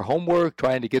do their homework,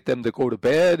 trying to get them to go to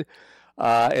bed.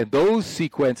 And those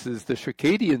sequences, the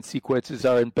circadian sequences,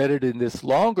 are embedded in this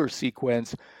longer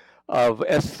sequence of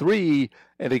S3,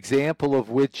 an example of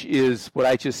which is what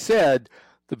I just said,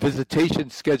 the visitation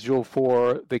schedule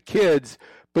for the kids.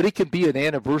 But it can be an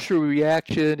anniversary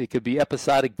reaction, it could be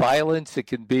episodic violence, it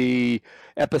can be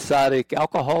episodic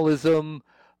alcoholism,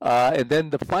 and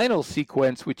then the final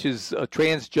sequence, which is a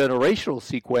transgenerational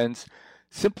sequence,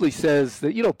 simply says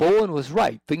that, you know, Bowen was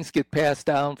right. Things get passed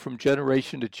down from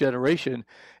generation to generation,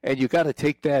 and you got to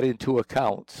take that into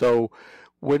account. So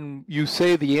when you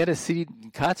say the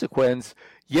antecedent consequence,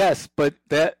 yes, but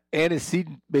that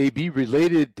antecedent may be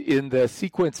related in the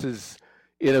sequences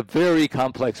in a very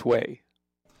complex way.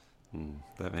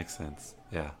 That makes sense.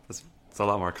 Yeah, it's a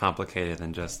lot more complicated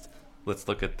than just let's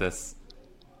look at this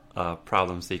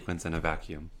problem sequence in a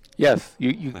vacuum. Yes,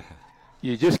 you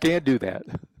just can't do that.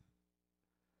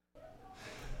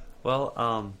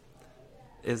 Well,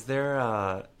 is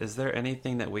there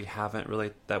anything that we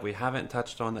haven't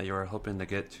touched on that you were hoping to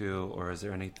get to, or is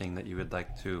there anything that you would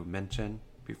like to mention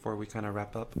before we kind of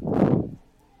wrap up?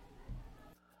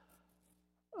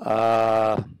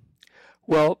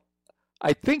 Well,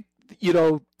 I think, you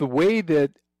know, the way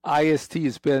that IST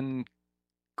has been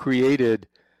created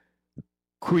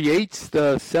creates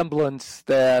the semblance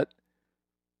that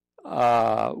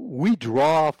we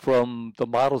draw from the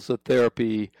models of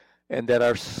therapy, and that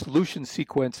our solution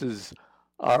sequences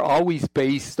are always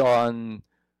based on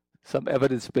some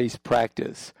evidence-based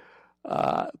practice.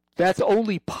 That's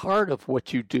only part of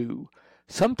what you do.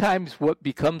 Sometimes what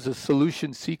becomes a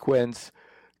solution sequence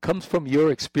comes from your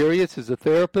experience as a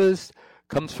therapist,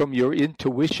 comes from your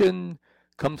intuition,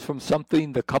 comes from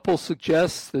something the couple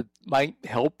suggests that might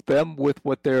help them with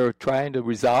what they're trying to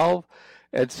resolve.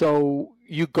 And so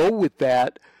you go with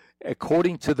that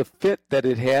according to the fit that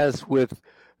it has with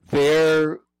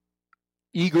their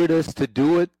eagerness to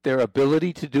do it, their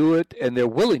ability to do it, and their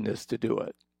willingness to do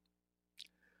it.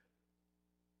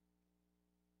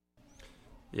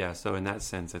 Yeah, so in that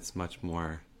sense, it's much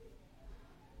more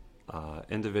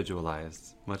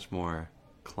individualized, much more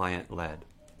client-led.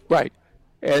 Right.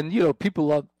 And, you know, people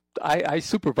love, I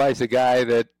supervise a guy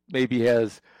that maybe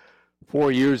has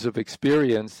 4 years of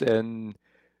experience, and,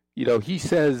 you know, he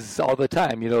says all the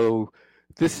time, you know,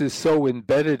 this is so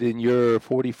embedded in your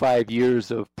 45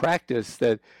 years of practice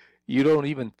that you don't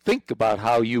even think about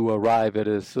how you arrive at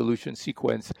a solution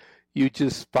sequence. You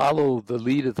just follow the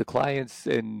lead of the clients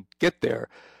and get there.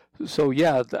 So,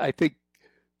 yeah, I think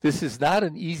this is not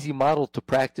an easy model to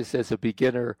practice as a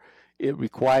beginner. It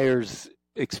requires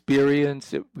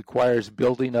experience. It requires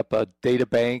building up a data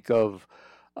bank of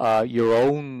your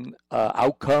own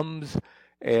outcomes,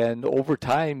 and over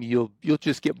time you'll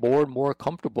just get more and more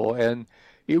comfortable. And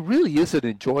it really is an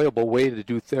enjoyable way to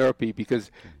do therapy,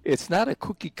 because it's not a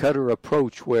cookie cutter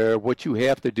approach where what you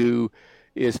have to do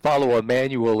is follow a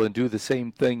manual and do the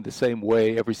same thing the same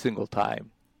way every single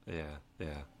time. Yeah.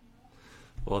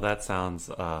 Well, that sounds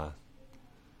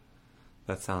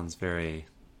very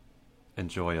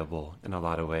enjoyable in a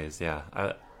lot of ways. Yeah,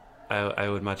 I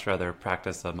would much rather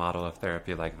practice a model of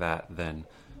therapy like that than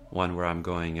one where I'm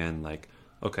going in like,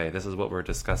 okay, this is what we're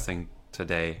discussing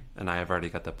today, and I have already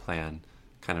got the plan,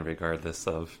 kind of regardless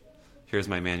of, here's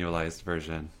my manualized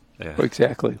version. Yeah.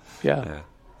 Exactly. Yeah. Yeah.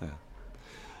 Yeah.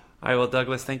 All right. Well,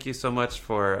 Douglas, thank you so much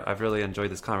for. I've really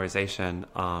enjoyed this conversation.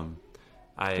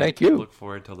 I Thank you. look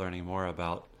forward to learning more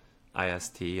about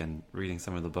IST and reading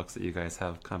some of the books that you guys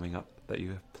have coming up that you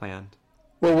have planned.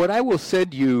 Well, what I will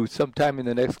send you sometime in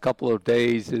the next couple of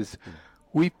days is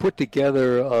we put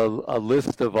together a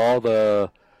list of all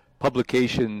the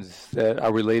publications that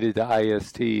are related to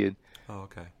IST, and Oh,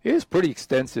 okay. it is pretty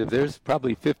extensive. There's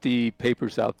probably 50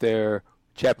 papers out there,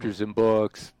 chapters in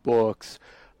books,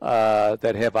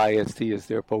 that have IST as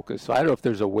their focus. So I don't know if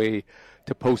there's a way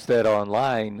to post that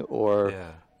online or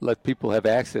Yeah. let people have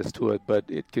access to it, but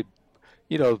it could,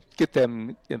 get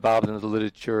them involved in the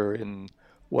literature in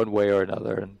one way or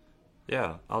another. And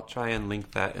Yeah. I'll try and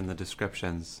link that in the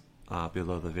descriptions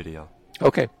below the video.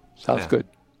 okay, sounds Yeah. good.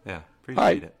 Yeah. All Appreciate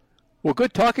right. it. Well,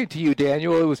 good talking to you,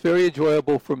 Daniel. It was very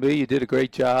enjoyable for me. You did a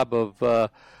great job of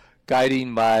guiding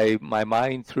my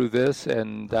mind through this,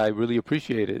 and I really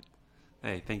appreciate it.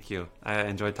 Hey, thank you. I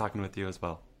enjoyed talking with you as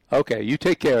well. Okay, you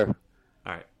take care.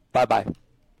 All right. Bye-bye.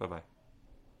 Bye bye.